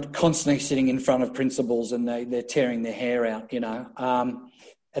I'm constantly sitting in front of principals and they're tearing their hair out, you know.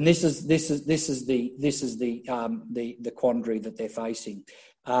 And this is the quandary that they're facing.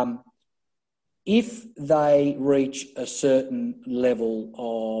 If they reach a certain level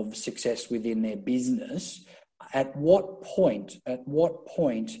of success within their business, at what point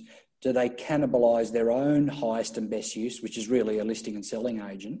do they cannibalise their own highest and best use, which is really a listing and selling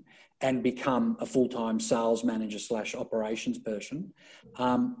agent, and become a full-time sales manager / operations person?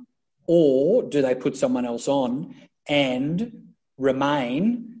 Or do they put someone else on and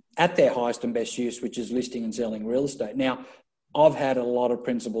remain at their highest and best use, which is listing and selling real estate? Now, I've had a lot of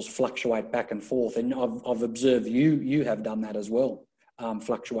principals fluctuate back and forth, and I've observed you have done that as well,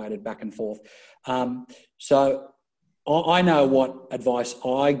 fluctuated back and forth. So I know what advice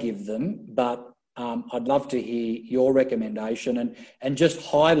I give them, but I'd love to hear your recommendation and just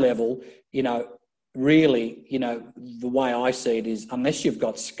high level, you know, really, you know, the way I see it is, unless you've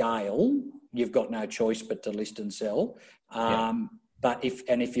got scale, you've got no choice but to list and sell. But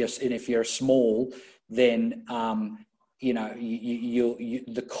if you're small, then you know,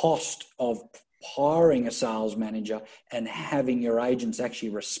 the cost of hiring a sales manager and having your agents actually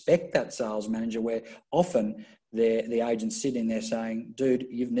respect that sales manager, where often the agents sitting there saying, dude,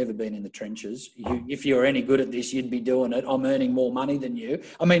 you've never been in the trenches. If you're any good at this, you'd be doing it. I'm earning more money than you.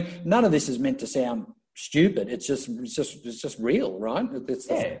 I mean, none of this is meant to sound stupid. It's just real, right?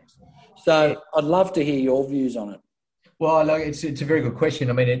 So I'd love to hear your views on it. Well, it's a very good question.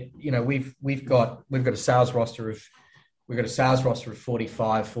 I mean, you know, we've got a sales roster of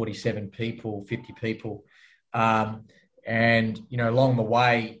 45, 47 people, 50 people. And, you know, along the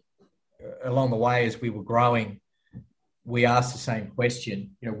way, as we were growing, we asked the same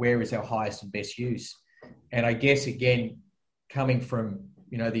question, you know, where is our highest and best use? And I guess, again, coming from,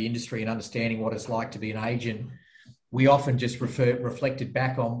 you know, the industry and understanding what it's like to be an agent, we often just reflected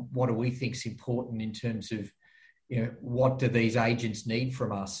back on what do we think is important in terms of, you know, what do these agents need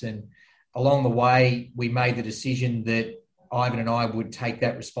from us? And along the way, we made the decision that Ivan and I would take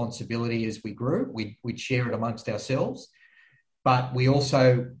that responsibility as we grew. We'd share it amongst ourselves, but we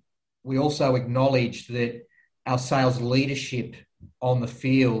also acknowledged that our sales leadership on the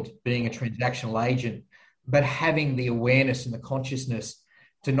field, being a transactional agent, but having the awareness and the consciousness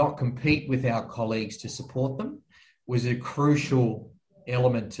to not compete with our colleagues, to support them. was a crucial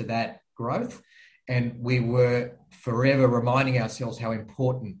element to that growth. And we were forever reminding ourselves how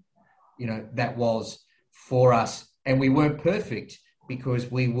important, that was for us. And we weren't perfect because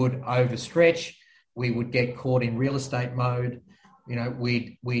we would overstretch. We would get caught in real estate mode.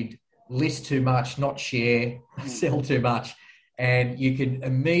 We'd list too much, not share, sell too much. And you could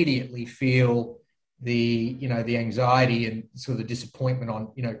immediately feel the anxiety and sort of the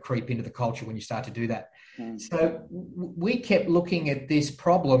disappointment creep into the culture when you start to do that. So we kept looking at this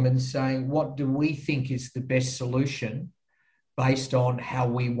problem and saying, what do we think is the best solution based on how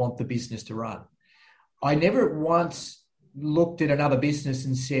we want the business to run? I never once looked at another business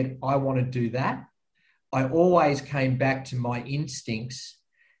and said, I want to do that. I always came back to my instincts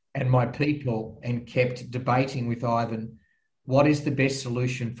and my people and kept debating with Ivan, what is the best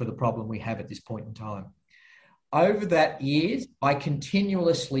solution for the problem we have at this point in time? Over that years, I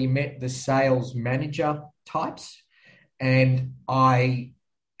continuously met the sales manager types, and I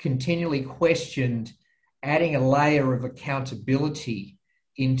continually questioned adding a layer of accountability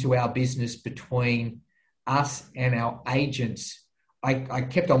into our business between us and our agents. I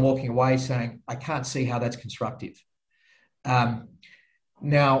kept on walking away saying, I can't see how that's constructive.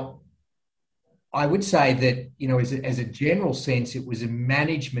 Now, I would say that, as a general sense, it was a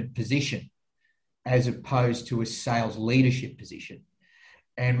management position as opposed to a sales leadership position.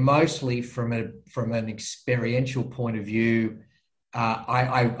 And mostly from an experiential point of view,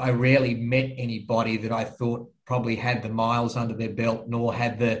 I rarely met anybody that I thought probably had the miles under their belt, nor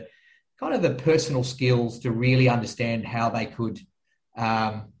had the kind of the personal skills to really understand how they could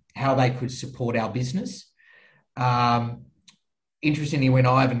support our business. Interestingly, when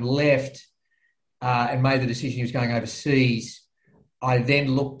Ivan left and made the decision he was going overseas, I then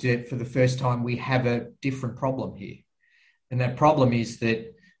looked at, for the first time, we have a different problem here. And that problem is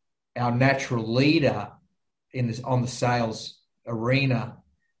that our natural leader on the sales arena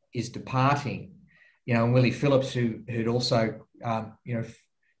is departing. And Willie Phillips, who had also,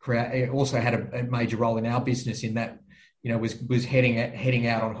 also had a major role in our business in that, was heading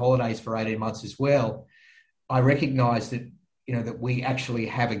out on holidays for 18 months as well. I recognised that, that we actually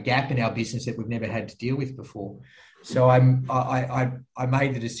have a gap in our business that we've never had to deal with before. So I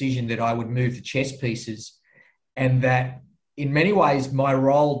made the decision that I would move the chess pieces, and that in many ways my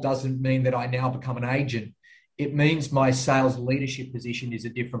role doesn't mean that I now become an agent. It means my sales leadership position is a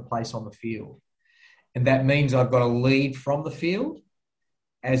different place on the field. And that means I've got to lead from the field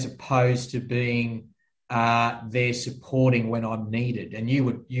as opposed to being there supporting when I'm needed. And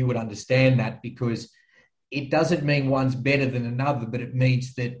you would understand that, because it doesn't mean one's better than another, but it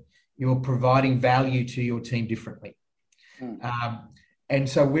means that you're providing value to your team differently. And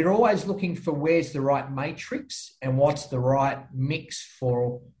so we're always looking for where's the right matrix and what's the right mix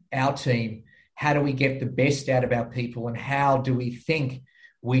for our team. How do we get the best out of our people, and how do we think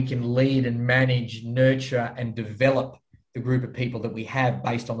we can lead and manage, nurture and develop the group of people that we have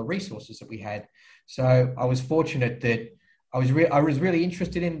based on the resources that we had. So I was fortunate that I was really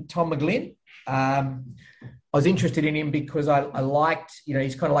interested in Tom McGlynn. I was interested in him because I liked,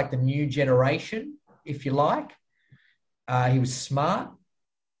 he's kind of like the new generation, if you like. He was smart.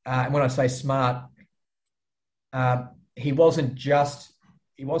 And when I say smart, he wasn't just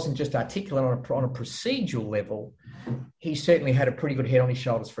articulate on a procedural level. He certainly had a pretty good head on his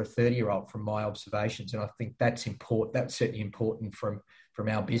shoulders for a 30-year-old, from my observations. And I think that's important. That's certainly important from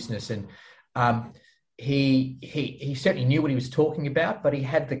our business. And he certainly knew what he was talking about, but he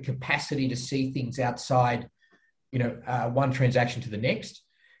had the capacity to see things outside, one transaction to the next.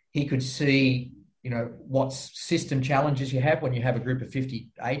 He could see, what system challenges you have when you have a group of 50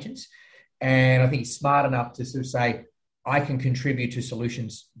 agents. And I think he's smart enough to sort of say, I can contribute to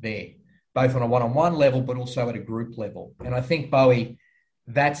solutions there, both on a one-on-one level, but also at a group level. And I think, Bowie,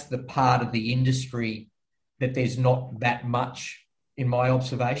 that's the part of the industry that there's not that much in my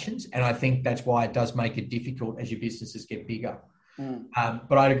observations. And I think that's why it does make it difficult as your businesses get bigger.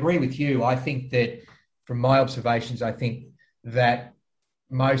 But I'd agree with you. I think that from my observations, I think that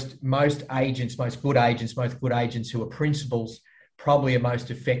most agents who are principals probably are most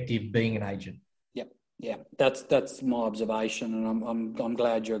effective being an agent. Yeah, that's my observation, and I'm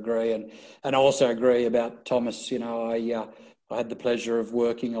glad you agree, and I also agree about Thomas. I had the pleasure of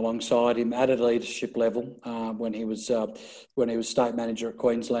working alongside him at a leadership level when he was state manager at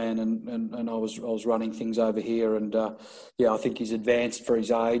Queensland, and I was running things over here, and I think he's advanced for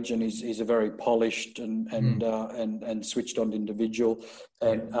his age, and he's a very polished and switched on individual,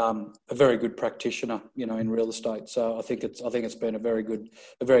 and a very good practitioner, in real estate. So I think it's been a very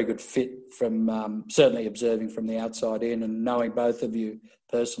good fit from certainly observing from the outside in and knowing both of you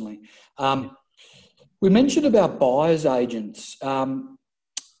personally. We mentioned about buyers agents.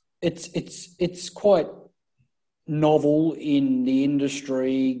 It's quite novel in the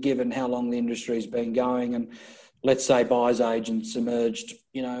industry, given how long the industry's been going. And let's say buyers agents emerged,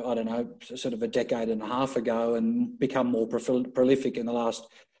 I don't know, sort of a decade and a half ago and become more prolific in the last,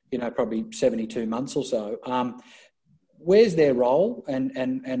 probably 72 months or so. Where's their role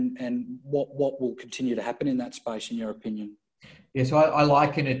and what will continue to happen in that space, in your opinion? Yeah, so I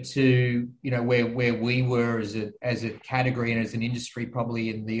liken it to, where we were as a category and as an industry probably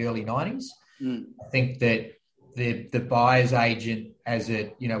in the early 90s. I think that the buyer's agent as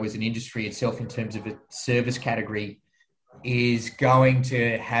an industry itself in terms of a service category is going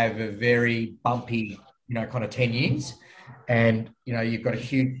to have a very bumpy, kind of 10 years. And, you've got a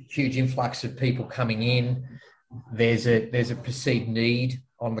huge influx of people coming in. There's a perceived need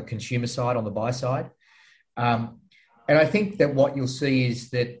on the consumer side, on the buy side. And I think that what you'll see is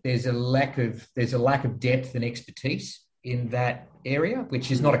that there's a lack of depth and expertise in that area, which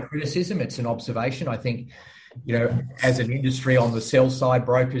is not a criticism, it's an observation. I think, as an industry on the sell side,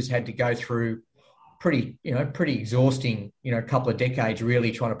 brokers had to go through pretty exhausting, couple of decades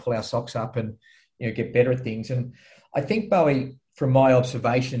really trying to pull our socks up and, get better at things. And I think, Bowie, from my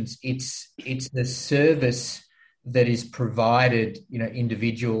observations, it's the service that is provided,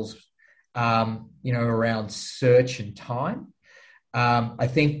 individuals, around search and time. I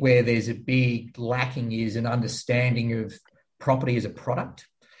think where there's a big lacking is an understanding of property as a product.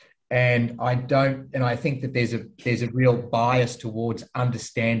 And I think that there's a real bias towards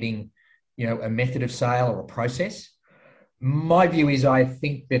understanding, a method of sale or a process. My view is I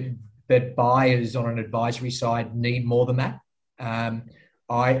think that buyers on an advisory side need more than that.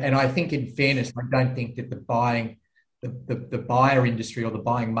 I think, in fairness, I don't think that the buyer industry or the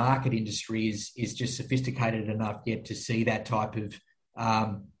buying market industry is just sophisticated enough yet to see that type of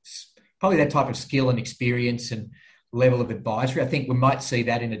probably that type of skill and experience and level of advisory. I think we might see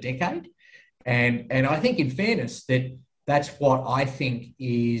that in a decade, and I think, in fairness, that's what I think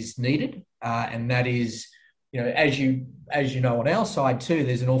is needed, and that is, as you know, on our side too,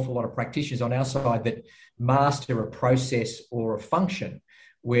 there's an awful lot of practitioners on our side that master a process or a function.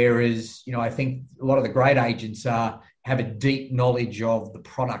 Whereas, I think a lot of the great agents have a deep knowledge of the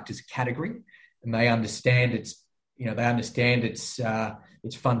product as a category, and they understand its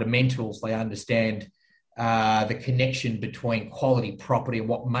fundamentals. They understand the connection between quality property and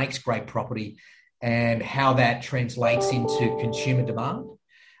what makes great property, and how that translates into consumer demand.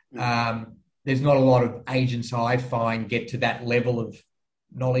 There's not a lot of agents I find get to that level of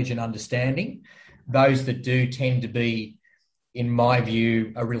knowledge and understanding. Those that do tend to be, in my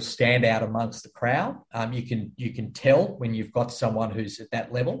view, a real standout amongst the crowd. You can tell when you've got someone who's at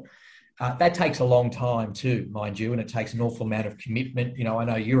that level. That takes a long time too, mind you, and it takes an awful amount of commitment. I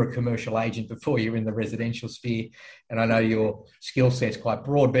know you're a commercial agent before you're in the residential sphere, and I know your skill set's quite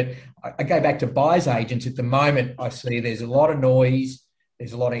broad. But I go back to buyers agents. At the moment, I see there's a lot of noise,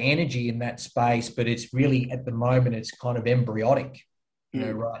 there's a lot of energy in that space, but it's really, at the moment, it's kind of embryonic.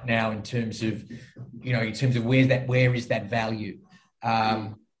 Right now, in terms of where is that value?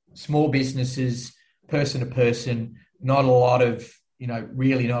 Small businesses, person to person, not a lot of,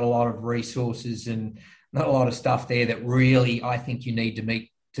 really not a lot of resources and not a lot of stuff there that really I think you need to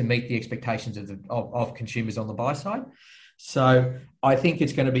meet the expectations of consumers on the buy side. So I think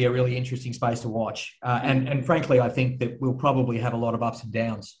it's going to be a really interesting space to watch. And frankly, I think that we'll probably have a lot of ups and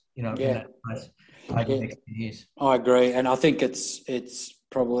downs, in that space over the next few years. I agree. And I think it's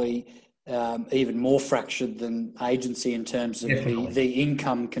probably even more fractured than agency in terms of the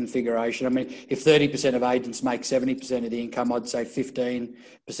income configuration. I mean, if 30% of agents make 70% of the income, I'd say 15%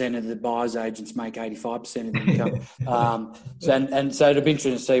 of the buyers agents make 85% of the income. So it'll be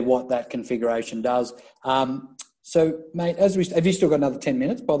interesting to see what that configuration does. So, mate, have you still got another 10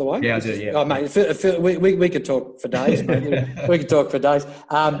 minutes, by the way? Yeah, I do, yeah. Oh, mate, we could talk for days, mate. We could talk for days.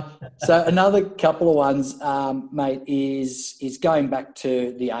 So another couple of ones, mate, is going back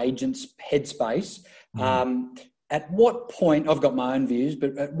to the agent's headspace. At what point, I've got my own views,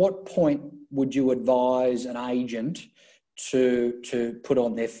 but at what point would you advise an agent to put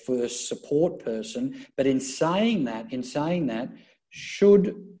on their first support person? But in saying that,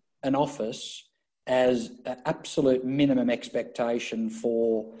 should an office, as an absolute minimum expectation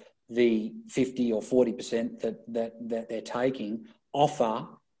for the 50 or 40% that they're taking, offer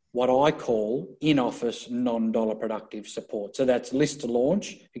what I call in-office non-dollar productive support? So that's list to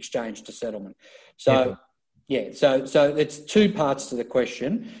launch, exchange to settlement. So so it's two parts to the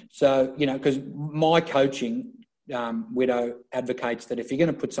question. So, because my coaching, Widow, advocates that if you're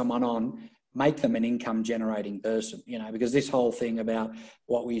going to put someone on, make them an income generating person, because this whole thing about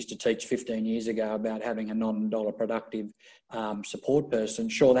what we used to teach 15 years ago about having a non-dollar productive support person,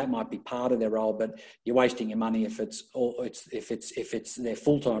 sure, that might be part of their role, but you're wasting your money if it's their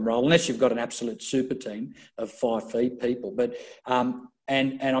full-time role, unless you've got an absolute super team of 5 people. But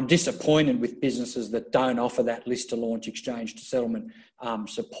and I'm disappointed with businesses that don't offer that list to launch, exchange to settlement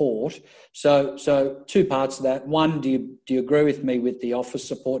support. So 2 parts of that. 1, do you agree with me with the office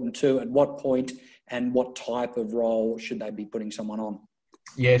support? And 2, at what point and what type of role should they be putting someone on?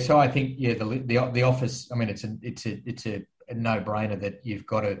 Yeah, so I think the office. I mean, it's a no-brainer that you've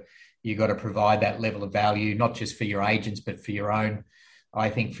got to provide that level of value, not just for your agents, but for your own. I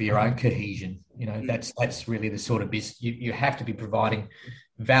think for your own cohesion, that's really the sort of business you have to be providing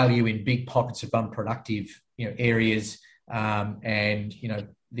value in big pockets of unproductive, areas, and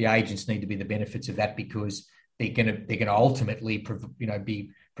the agents need to be the benefits of that, because they're going to ultimately,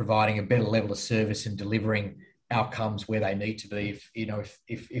 be providing a better level of service and delivering outcomes where they need to be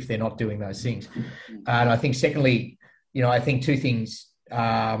if they're not doing those things. And I think secondly, I think 2 things,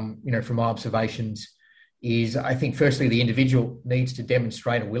 from my observations, is I think firstly the individual needs to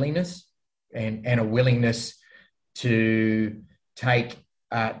demonstrate a willingness and a willingness to take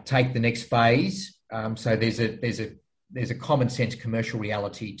the next phase. So there's a common sense commercial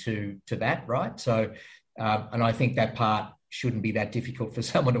reality to that, right? So and I think that part shouldn't be that difficult for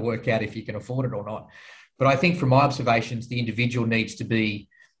someone to work out if you can afford it or not. But I think from my observations, the individual needs to be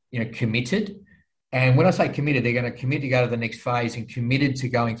committed. And when I say committed, they're going to commit to go to the next phase and committed to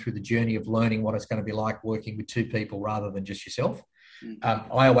going through the journey of learning what it's going to be like working with 2 people rather than just yourself.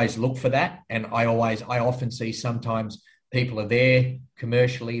 I always look for that. And I often see sometimes people are there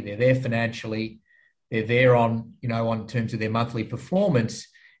commercially, they're there financially, they're there on terms of their monthly performance.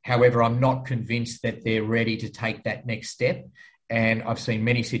 However, I'm not convinced that they're ready to take that next step. And I've seen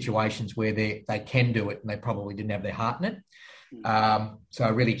many situations where they can do it and they probably didn't have their heart in it. So I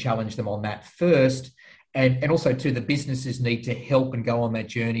really challenge them on that first. And also too, the businesses need to help and go on that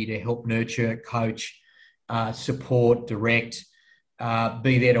journey to help nurture, coach, support, direct,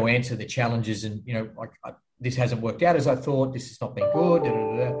 be there to answer the challenges. And, this hasn't worked out as I thought, this has not been good.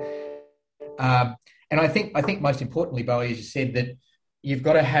 And I think most importantly, Bowie, as you said, that you've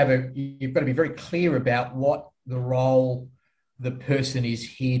got to be very clear about what the role the person is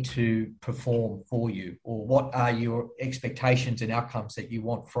here to perform for you, or what are your expectations and outcomes that you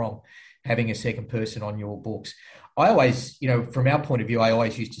want from having a second person on your books. I always, from our point of view, I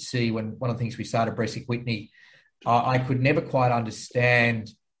always used to see when one of the things we started Bresic Whitney, I could never quite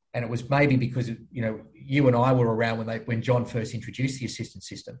understand, and it was maybe because, you and I were around when John first introduced the assistant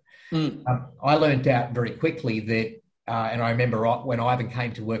system. I learned out very quickly that, and I remember when Ivan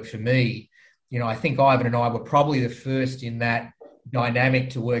came to work for me, I think Ivan and I were probably the first in that dynamic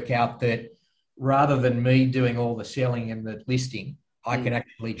to work out that rather than me doing all the selling and the listing, I can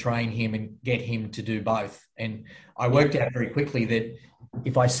actually train him and get him to do both. And I worked out very quickly that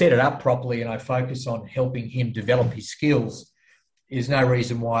if I set it up properly and I focus on helping him develop his skills, there's no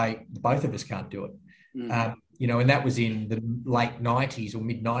reason why both of us can't do it. And that was in the late 90s or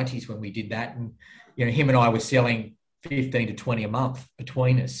mid 90s when we did that. And, him and I were selling 15 to 20 a month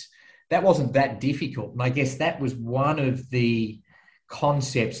between us. That wasn't that difficult. And I guess that was one of the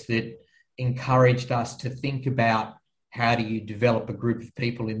concepts that encouraged us to think about how do you develop a group of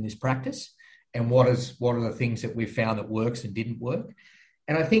people in this practice, and what are the things that we found that works and didn't work.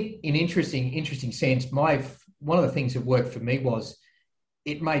 And I think in interesting sense, one of the things that worked for me was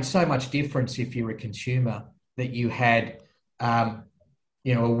it made so much difference if you're a consumer that you had, a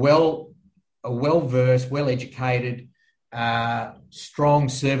well-versed, well-educated, strong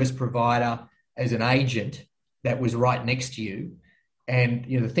service provider as an agent that was right next to you. And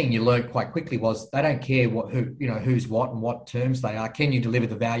the thing you learned quite quickly was they don't care who's what and what terms they are. Can you deliver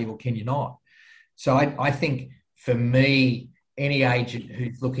the value or can you not? So I think for me, any agent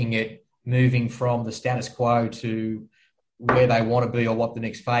who's looking at moving from the status quo to where they want to be or what the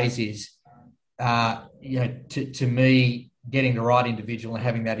next phase is, to me, getting the right individual and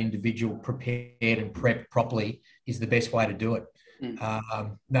having that individual prepared and prepped properly is the best way to do it.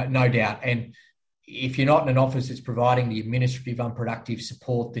 No doubt. And if you're not in an office that's providing the administrative, unproductive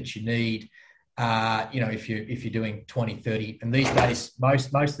support that you need, if you're doing 20, 30, and these days,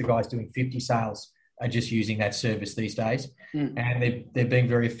 most of the guys doing 50 sales are just using that service these days, and they're being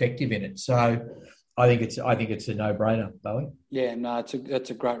very effective in it. So I think it's a no-brainer, Bowie. Yeah, no, that's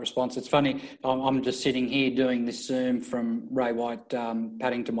a great response. It's funny. I'm just sitting here doing this Zoom from Ray White,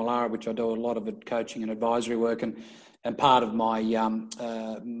 Paddington Mallara, which I do a lot of it, coaching and advisory work, and part of my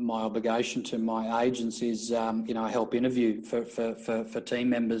my obligation to my agents is I help interview for team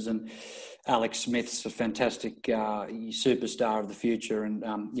members, and Alex Smith's a fantastic superstar of the future, and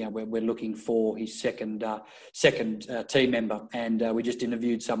we're looking for his second team member. And we just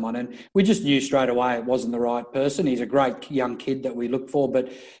interviewed someone, and we just knew straight away it wasn't the right person. He's a great young kid that we look for,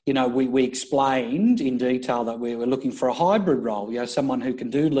 but we explained in detail that we were looking for a hybrid role. Someone who can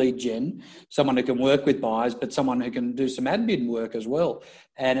do lead gen, someone who can work with buyers, but someone who can do some admin work as well.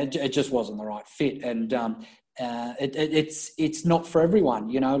 And it just wasn't the right fit. And it's not for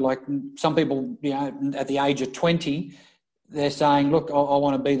everyone, like some people, at the age of 20, they're saying, look, I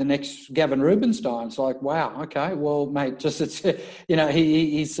want to be the next Gavin Rubinstein. It's like, wow, okay, well, mate,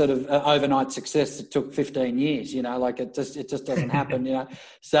 he's sort of overnight success that took 15 years, it just doesn't happen,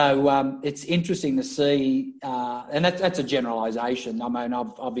 So it's interesting to see, and that's a generalisation. I mean,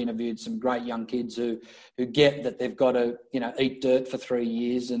 I've interviewed some great young kids who get that they've got to, eat dirt for 3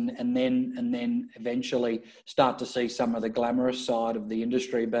 years and then eventually start to see some of the glamorous side of the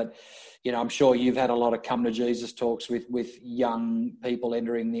industry. But I'm sure you've had a lot of come to Jesus talks with young people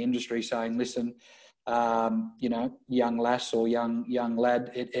entering the industry saying, listen, young lass or young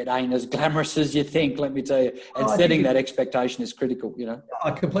lad, it ain't as glamorous as you think, let me tell you. And setting that expectation is critical,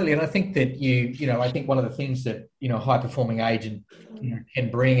 Completely. And I think that I think one of the things that, high performing agent can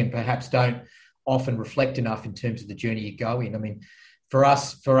bring and perhaps don't often reflect enough in terms of the journey you go in. I mean, for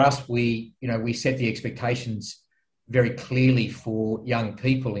us, we set the expectations very clearly for young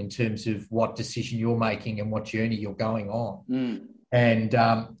people in terms of what decision you're making and what journey you're going on. Mm. And,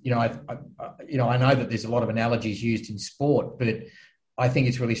 I know that there's a lot of analogies used in sport, but I think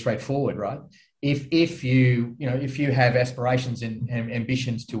it's really straightforward, right? If you have aspirations and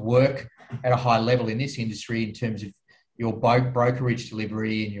ambitions to work at a high level in this industry in terms of your brokerage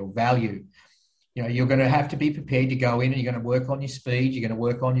delivery and your value, you're going to have to be prepared to go in and you're going to work on your speed, you're going to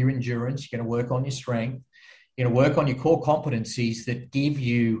work on your endurance, you're going to work on your strength, you're going to work on your core competencies that give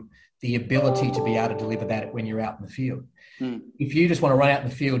you the ability to be able to deliver that when you're out in the field. Mm. If you just want to run out in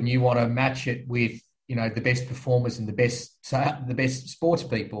the field and you want to match it with, the best performers and the best sports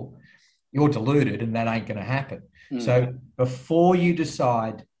people, you're deluded and that ain't going to happen. Mm. So before you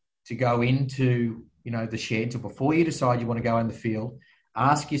decide to go into, the sheds, or before you decide you want to go in the field,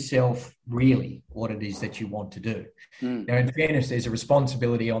 ask yourself really what it is that you want to do. Mm. Now, in fairness, there's a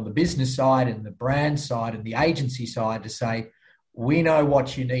responsibility on the business side and the brand side and the agency side to say, we know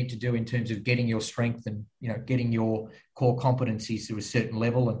what you need to do in terms of getting your strength and, getting your core competencies to a certain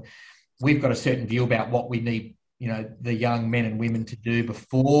level. And we've got a certain view about what we need, the young men and women to do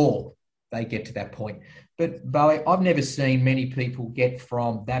before they get to that point. But Bowie, I've never seen many people get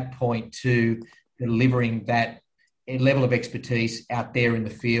from that point to delivering that level of expertise out there in the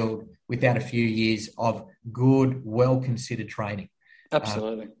field without a few years of good, well-considered training.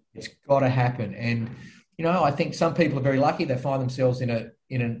 Absolutely. It's got to happen. And, I think some people are very lucky. They find themselves in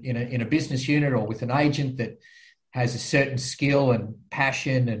a business unit or with an agent that has a certain skill and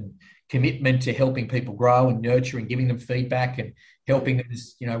passion and commitment to helping people grow and nurture and giving them feedback and helping them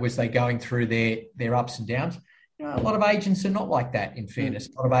as they're going through their ups and downs. A lot of agents are not like that, in fairness.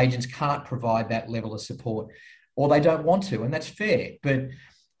 A lot of agents can't provide that level of support, or they don't want to, and that's fair. But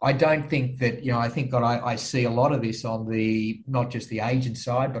I don't think that, I think that I see a lot of this on not just the agent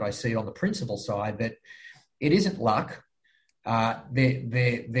side, but I see it on the principal side, that it isn't luck.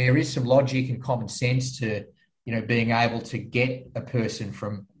 There is some logic and common sense to, being able to get a person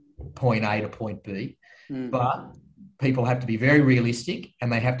from point A to point B. Mm. But people have to be very realistic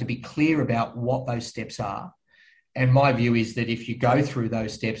and they have to be clear about what those steps are. And my view is that if you go through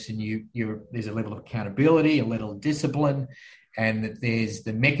those steps and there's a level of accountability, a level of discipline, and that there's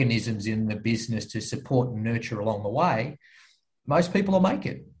the mechanisms in the business to support and nurture along the way, most people will make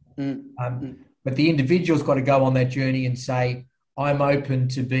it. But the individual's got to go on that journey and say, I'm open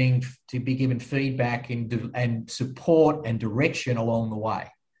to be given feedback and support and direction along the way.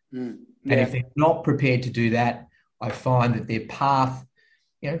 Yeah. And if they're not prepared to do that, I find that their path,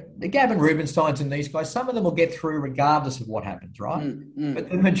 the Gavin Rubinsteins and these guys, some of them will get through regardless of what happens, right? But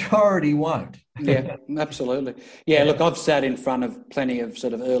the majority won't. Yeah, absolutely. Yeah, look, I've sat in front of plenty of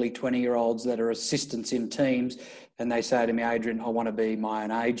sort of early 20-year-olds that are assistants in teams, and they say to me, Adrian, I want to be my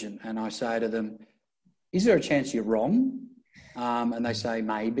own agent. And I say to them, is there a chance you're wrong? And they say,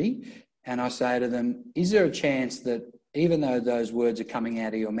 maybe. And I say to them, is there a chance that even though those words are coming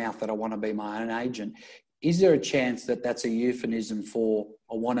out of your mouth that I want to be my own agent, is there a chance that that's a euphemism for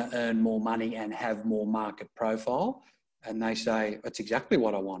I want to earn more money and have more market profile? And they say, that's exactly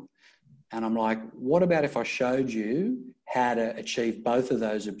what I want. And I'm like, what about if I showed you how to achieve both of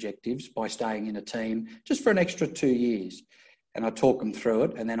those objectives by staying in a team just for an extra 2 years? and I talk them through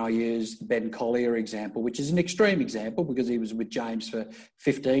it. And then I use the Ben Collier example, which is an extreme example because he was with James for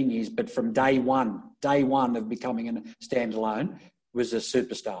 15 years, but from day one of becoming a standalone, was a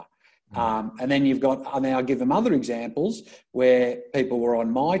superstar. And then I give them other examples where people were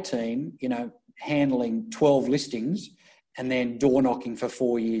on my team, handling 12 listings and then door knocking for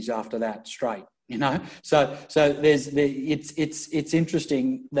 4 years after that straight. So it's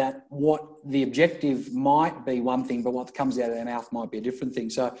interesting that what the objective might be one thing, but what comes out of their mouth might be a different thing.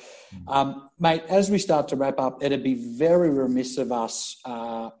 So, mate, as we start to wrap up, it'd be very remiss of us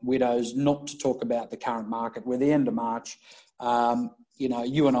widows not to talk about the current market. We're the end of March.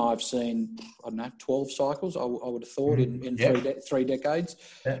 You and I have seen, 12 cycles, I would have thought, in three decades.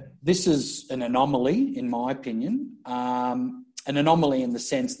 Yeah. This is an anomaly, in my opinion. An anomaly in the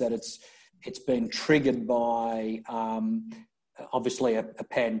sense that it's been triggered by obviously a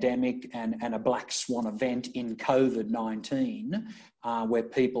pandemic and a black swan event in COVID-19, where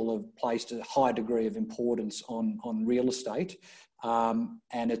people have placed a high degree of importance on real estate,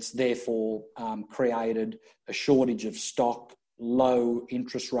 and it's therefore created a shortage of stock, low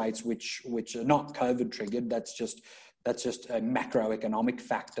interest rates, which are not COVID triggered. That's just a macroeconomic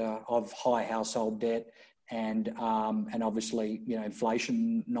factor of high household debt. And obviously,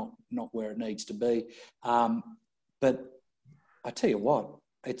 inflation not where it needs to be. But I tell you what,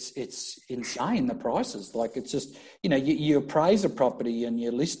 it's insane, the prices. Like, it's just, you appraise a property and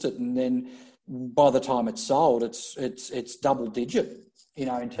you list it, and then by the time it's sold, it's double digit,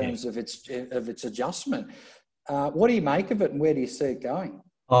 in terms of its adjustment. What do you make of it, and where do you see it going?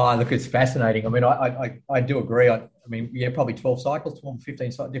 Oh, look, it's fascinating. I mean, I do agree. Probably 12 cycles, 12, 15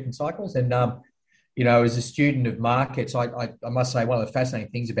 different cycles. And, as a student of markets, I must say one of the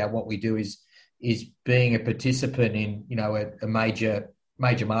fascinating things about what we do is being a participant in, a major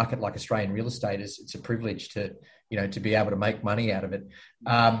market like Australian real estate. It's a privilege to be able to make money out of it.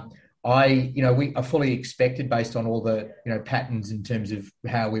 I fully expected, based on all the, patterns in terms of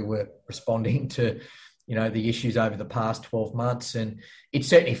how we were responding to, the issues over the past 12 months. And it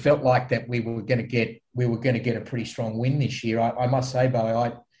certainly felt like that we were going to get a pretty strong win this year. I must say,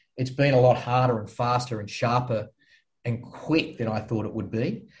 Bo, it's been a lot harder and faster and sharper and quick than I thought it would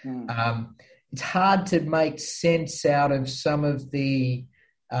be. It's hard to make sense out of some of the,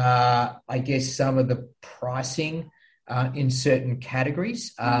 some of the pricing in certain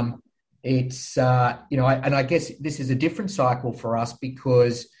categories. It's, and I guess this is a different cycle for us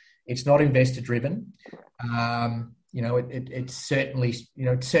because it's not investor driven. It's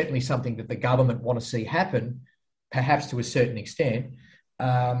certainly something that the government want to see happen, perhaps to a certain extent.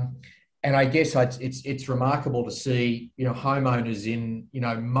 And I guess it's remarkable to see, homeowners in,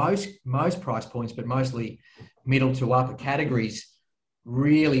 most price points, but mostly middle to upper categories,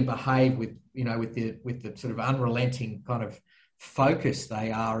 really behave with the sort of unrelenting kind of focus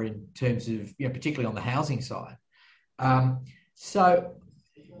they are in terms of, particularly on the housing side.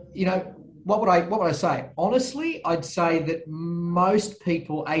 What would I say? Honestly, I'd say that most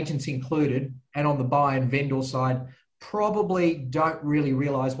people, agents included, and on the buy and vendor side, probably don't really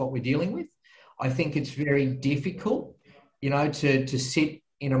realise what we're dealing with. I think it's very difficult, to sit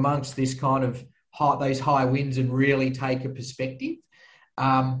in amongst this kind of those high winds and really take a perspective.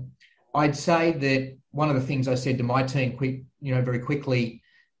 I'd say that one of the things I said to my team very quickly,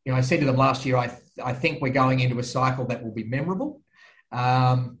 I said to them last year, I think we're going into a cycle that will be memorable.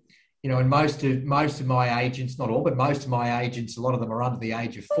 And most of my agents, not all, but most of my agents, a lot of them are under the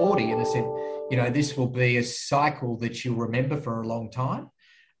age of 40. And I said, this will be a cycle that you'll remember for a long time.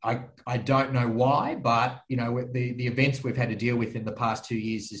 I don't know why, but, the events we've had to deal with in the past 2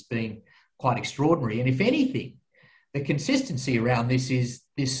 years has been quite extraordinary. And if anything, the consistency around this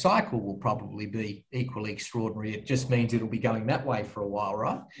cycle will probably be equally extraordinary. It just means it'll be going that way for a while,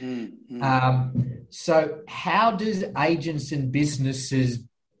 right? So how does agents and businesses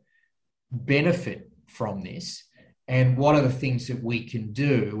benefit from this, and what are the things that we can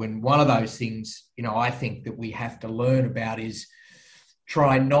do? And one of those things, I think that we have to learn about is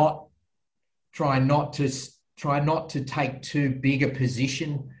try not to take too big a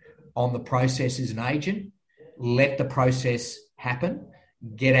position on the process as an agent. Let the process happen,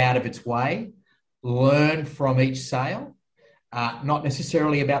 get out of its way, learn from each sale, not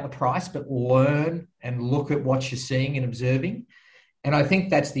necessarily about the price, but learn and look at what you're seeing and observing. And I think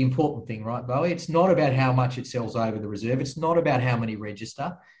that's the important thing, right, Bowie? It's not about how much it sells over the reserve. It's not about how many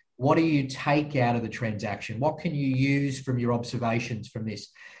register. What do you take out of the transaction? What can you use from your observations from this?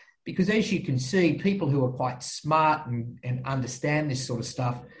 Because as you can see, people who are quite smart and understand this sort of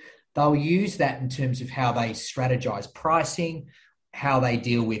stuff, they'll use that in terms of how they strategize pricing how they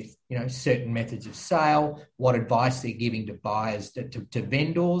deal with, certain methods of sale, what advice they're giving to buyers, to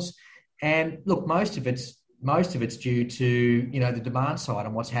vendors. And look, most of it's due to, the demand side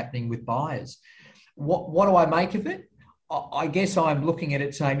and what's happening with buyers. What do I make of it? I guess I'm looking at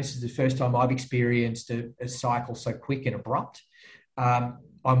it saying this is the first time I've experienced a cycle so quick and abrupt. I'm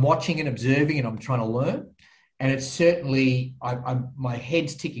watching and observing, and I'm trying to learn. And it's certainly, my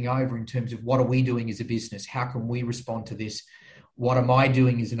head's ticking over in terms of what are we doing as a business? How can we respond to this? What am I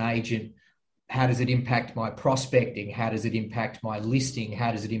doing as an agent? How does it impact my prospecting? How does it impact my listing?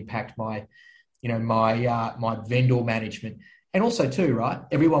 How does it impact my vendor management? And also too, right?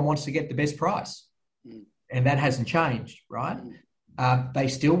 Everyone wants to get the best price. And that hasn't changed, right? They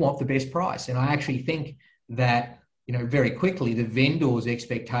still want the best price. And I actually think that, very quickly, the vendors'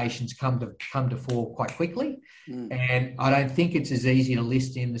 expectations come to fore quite quickly. And I don't think it's as easy to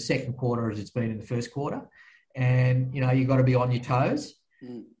list in the second quarter as it's been in the first quarter. And, you've got to be on your toes.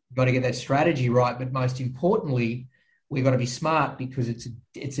 You've got to get that strategy right. But most importantly, we've got to be smart, because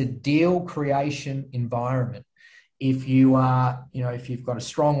it's a deal creation environment. If you are, if you've got a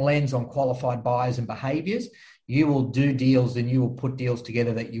strong lens on qualified buyers and behaviours, you will do deals and you will put deals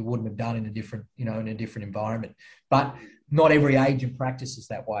together that you wouldn't have done in a different environment. But not every agent practices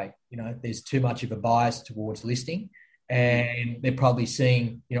that way. There's too much of a bias towards listing, and they're probably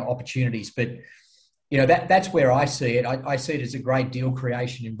seeing, opportunities. But, that's where I see it. I see it as a great deal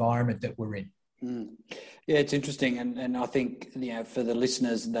creation environment that we're in. Yeah, it's interesting. And I think, for the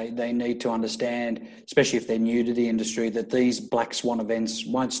listeners, they need to understand, especially if they're new to the industry, that these black swan events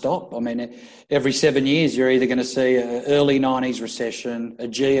won't stop. I mean, every 7 years, you're either going to see an early 90s recession, a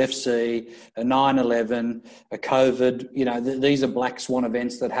GFC, a 9/11, a COVID. These are black swan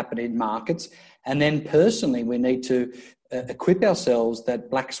events that happen in markets. And then personally, we need to equip ourselves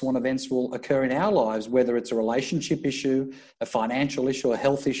that black swan events will occur in our lives, whether it's a relationship issue, a financial issue, a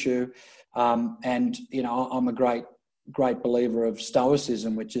health issue. I'm a great believer of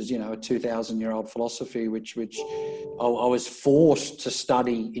Stoicism, which is, a 2,000-year-old philosophy, which I was forced to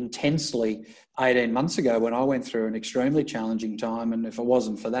study intensely 18 months ago when I went through an extremely challenging time. And if it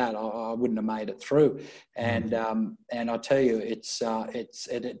wasn't for that, I wouldn't have made it through. And I tell you, it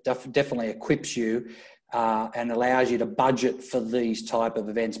definitely equips you and allows you to budget for these type of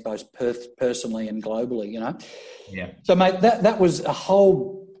events, both personally and globally, Yeah. So, mate, that was a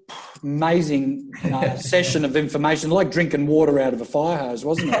whole amazing session of information, like drinking water out of a fire hose,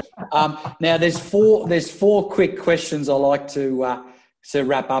 wasn't it? Now, there's four quick questions I like to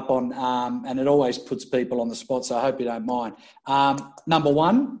wrap up on, and it always puts people on the spot, so I hope you don't mind. Number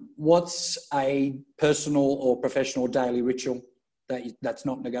one, what's a personal or professional daily ritual that's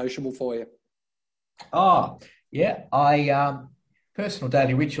not negotiable for you? Oh, yeah. Personal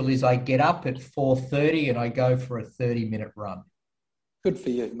daily ritual is I get up at 4:30 and I go for a 30-minute run. Good for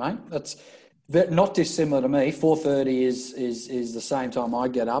you, mate. That's not dissimilar to me. 4:30 is the same time I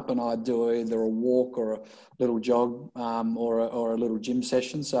get up, and I do either a walk or a little jog, or a little gym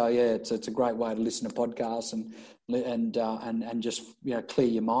session. So yeah, it's a great way to listen to podcasts and just clear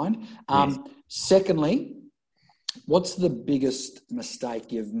your mind. Yes. Secondly, what's the biggest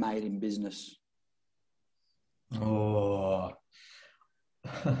mistake you've made in business? Oh.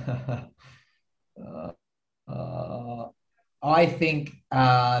 I think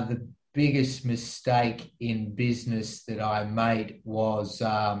the biggest mistake in business that I made was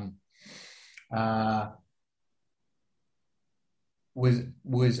the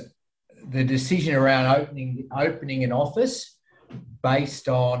decision around opening an office based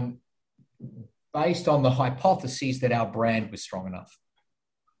on the hypothesis that our brand was strong enough.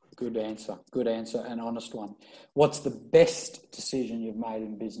 Good answer, an honest one. What's the best decision you've made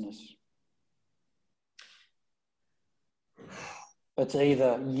in business? It's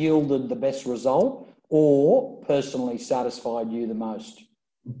either yielded the best result or personally satisfied you the most.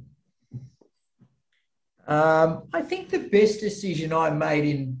 I think the best decision I made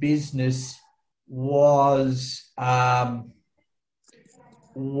in business was to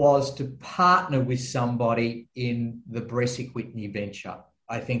partner with somebody in the Whitney venture.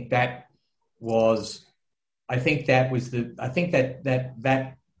 I think that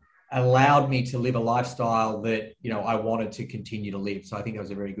allowed me to live a lifestyle that, I wanted to continue to live. So I think that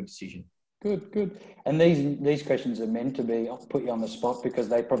was a very good decision. Good. And these questions are meant to be, I'll put you on the spot because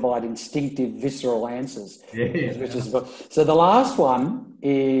they provide instinctive, visceral answers. Yeah. So the last one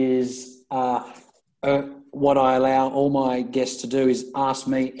is what I allow all my guests to do is ask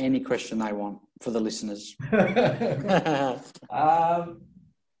me any question they want for the listeners.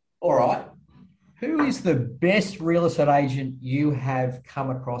 All right. Who is the best real estate agent you have come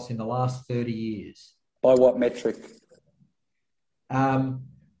across in the last 30 years? By what metric?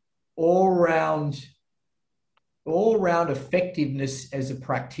 all round effectiveness as a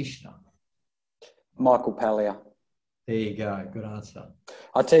practitioner? Michael Pallier. There you go. Good answer.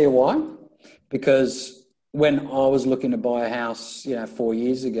 I'll tell you why. Because when I was looking to buy a house, 4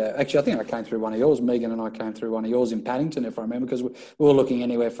 years ago, actually, I think I came through one of yours. Megan and I came through one of yours in Paddington, if I remember, because we were looking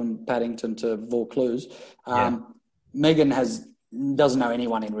anywhere from Paddington to Vaucluse. Megan doesn't know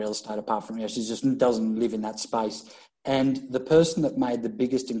anyone in real estate apart from her. She just doesn't live in that space. And the person that made the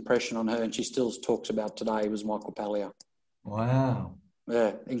biggest impression on her, and she still talks about today, was Michael Pallier. Wow.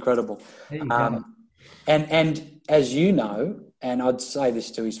 Yeah, incredible. There you go. And as you know, and I'd say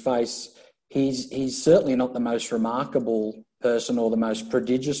this to his face, he's certainly not the most remarkable person or the most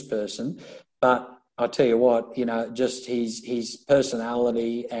prodigious person, but I'll tell you what, just his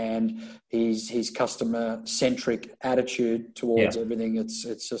personality and his customer-centric attitude towards everything,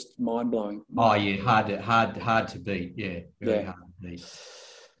 it's just mind-blowing. Oh, yeah, hard to beat. Yeah, very hard to beat.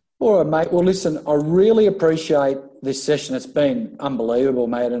 All right, mate. Well, listen, I really appreciate this session. It's been unbelievable,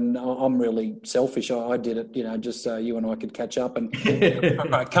 mate, and I'm really selfish. I did it, just so you and I could catch up, and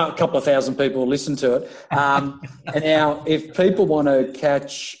a couple of thousand people listen to it. And now, if people want to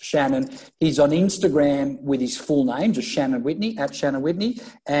catch Shannan, he's on Instagram with his full name, just Shannan Whitney, @Shannan Whitney,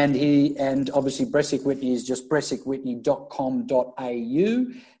 and obviously Bresic Whitney is just bresicwhitney.com.au.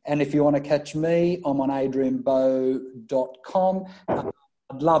 And if you want to catch me, I'm on adrianbow.com.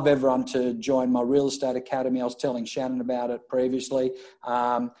 I'd love everyone to join my real estate academy. I was telling Shannan about it previously.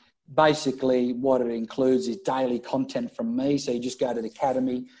 Basically, what it includes is daily content from me. So you just go to the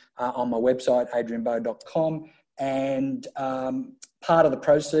academy on my website, adrianbow.com, and part of the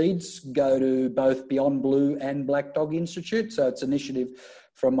proceeds go to both Beyond Blue and Black Dog Institute. So it's an initiative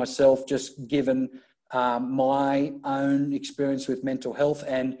from myself, just given my own experience with mental health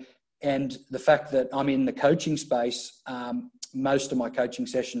and the fact that I'm in the coaching space. Most of my coaching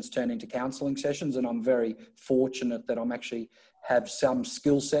sessions turn into counselling sessions, and I'm very fortunate that I'm actually have some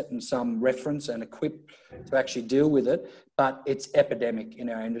skill set and some reference and equipped to actually deal with it. But it's epidemic in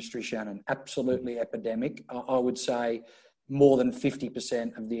our industry, Shannan, absolutely epidemic. I would say more than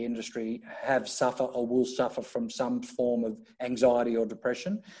 50% of the industry have suffered or will suffer from some form of anxiety or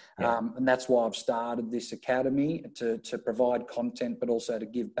depression. And that's why I've started this academy to provide content, but also to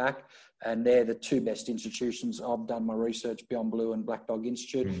give back. And they're the two best institutions. I've done my research, Beyond Blue and Black Dog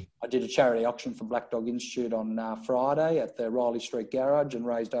Institute. I did a charity auction for Black Dog Institute on Friday at the Riley Street Garage and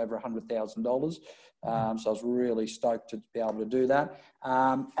raised over $100,000. So I was really stoked to be able to do that.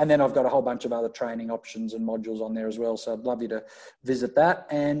 And then I've got a whole bunch of other training options and modules on there as well. So I'd love you to visit that.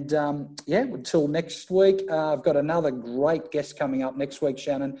 And until next week, I've got another great guest coming up next week,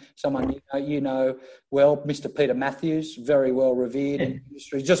 Shannan. Someone you know well, Mr. Peter Matthews, very well revered in the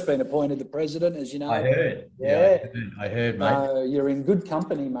industry. He's just been appointed the president, as you know. I heard. I heard, mate. You're in good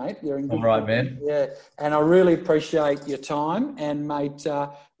company, mate. You're in good All right, company. man. Yeah. And I really appreciate your time. And, mate,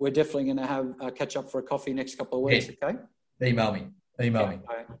 we're definitely going to have a catch up for a coffee next couple of weeks, okay? Email me. Okay.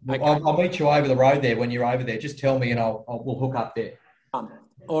 Okay. I'll meet you over the road there when you're over there. Just tell me and we'll hook up there.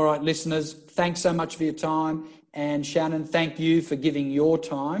 All right, listeners, thanks so much for your time. And Shannan, thank you for giving your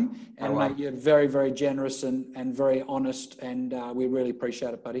time. And mate, you're very, very generous and very honest. And we really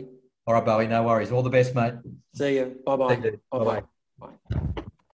appreciate it, buddy. All right, Bowie, no worries. All the best, mate. See you. Bye-bye. Bye-bye. Bye.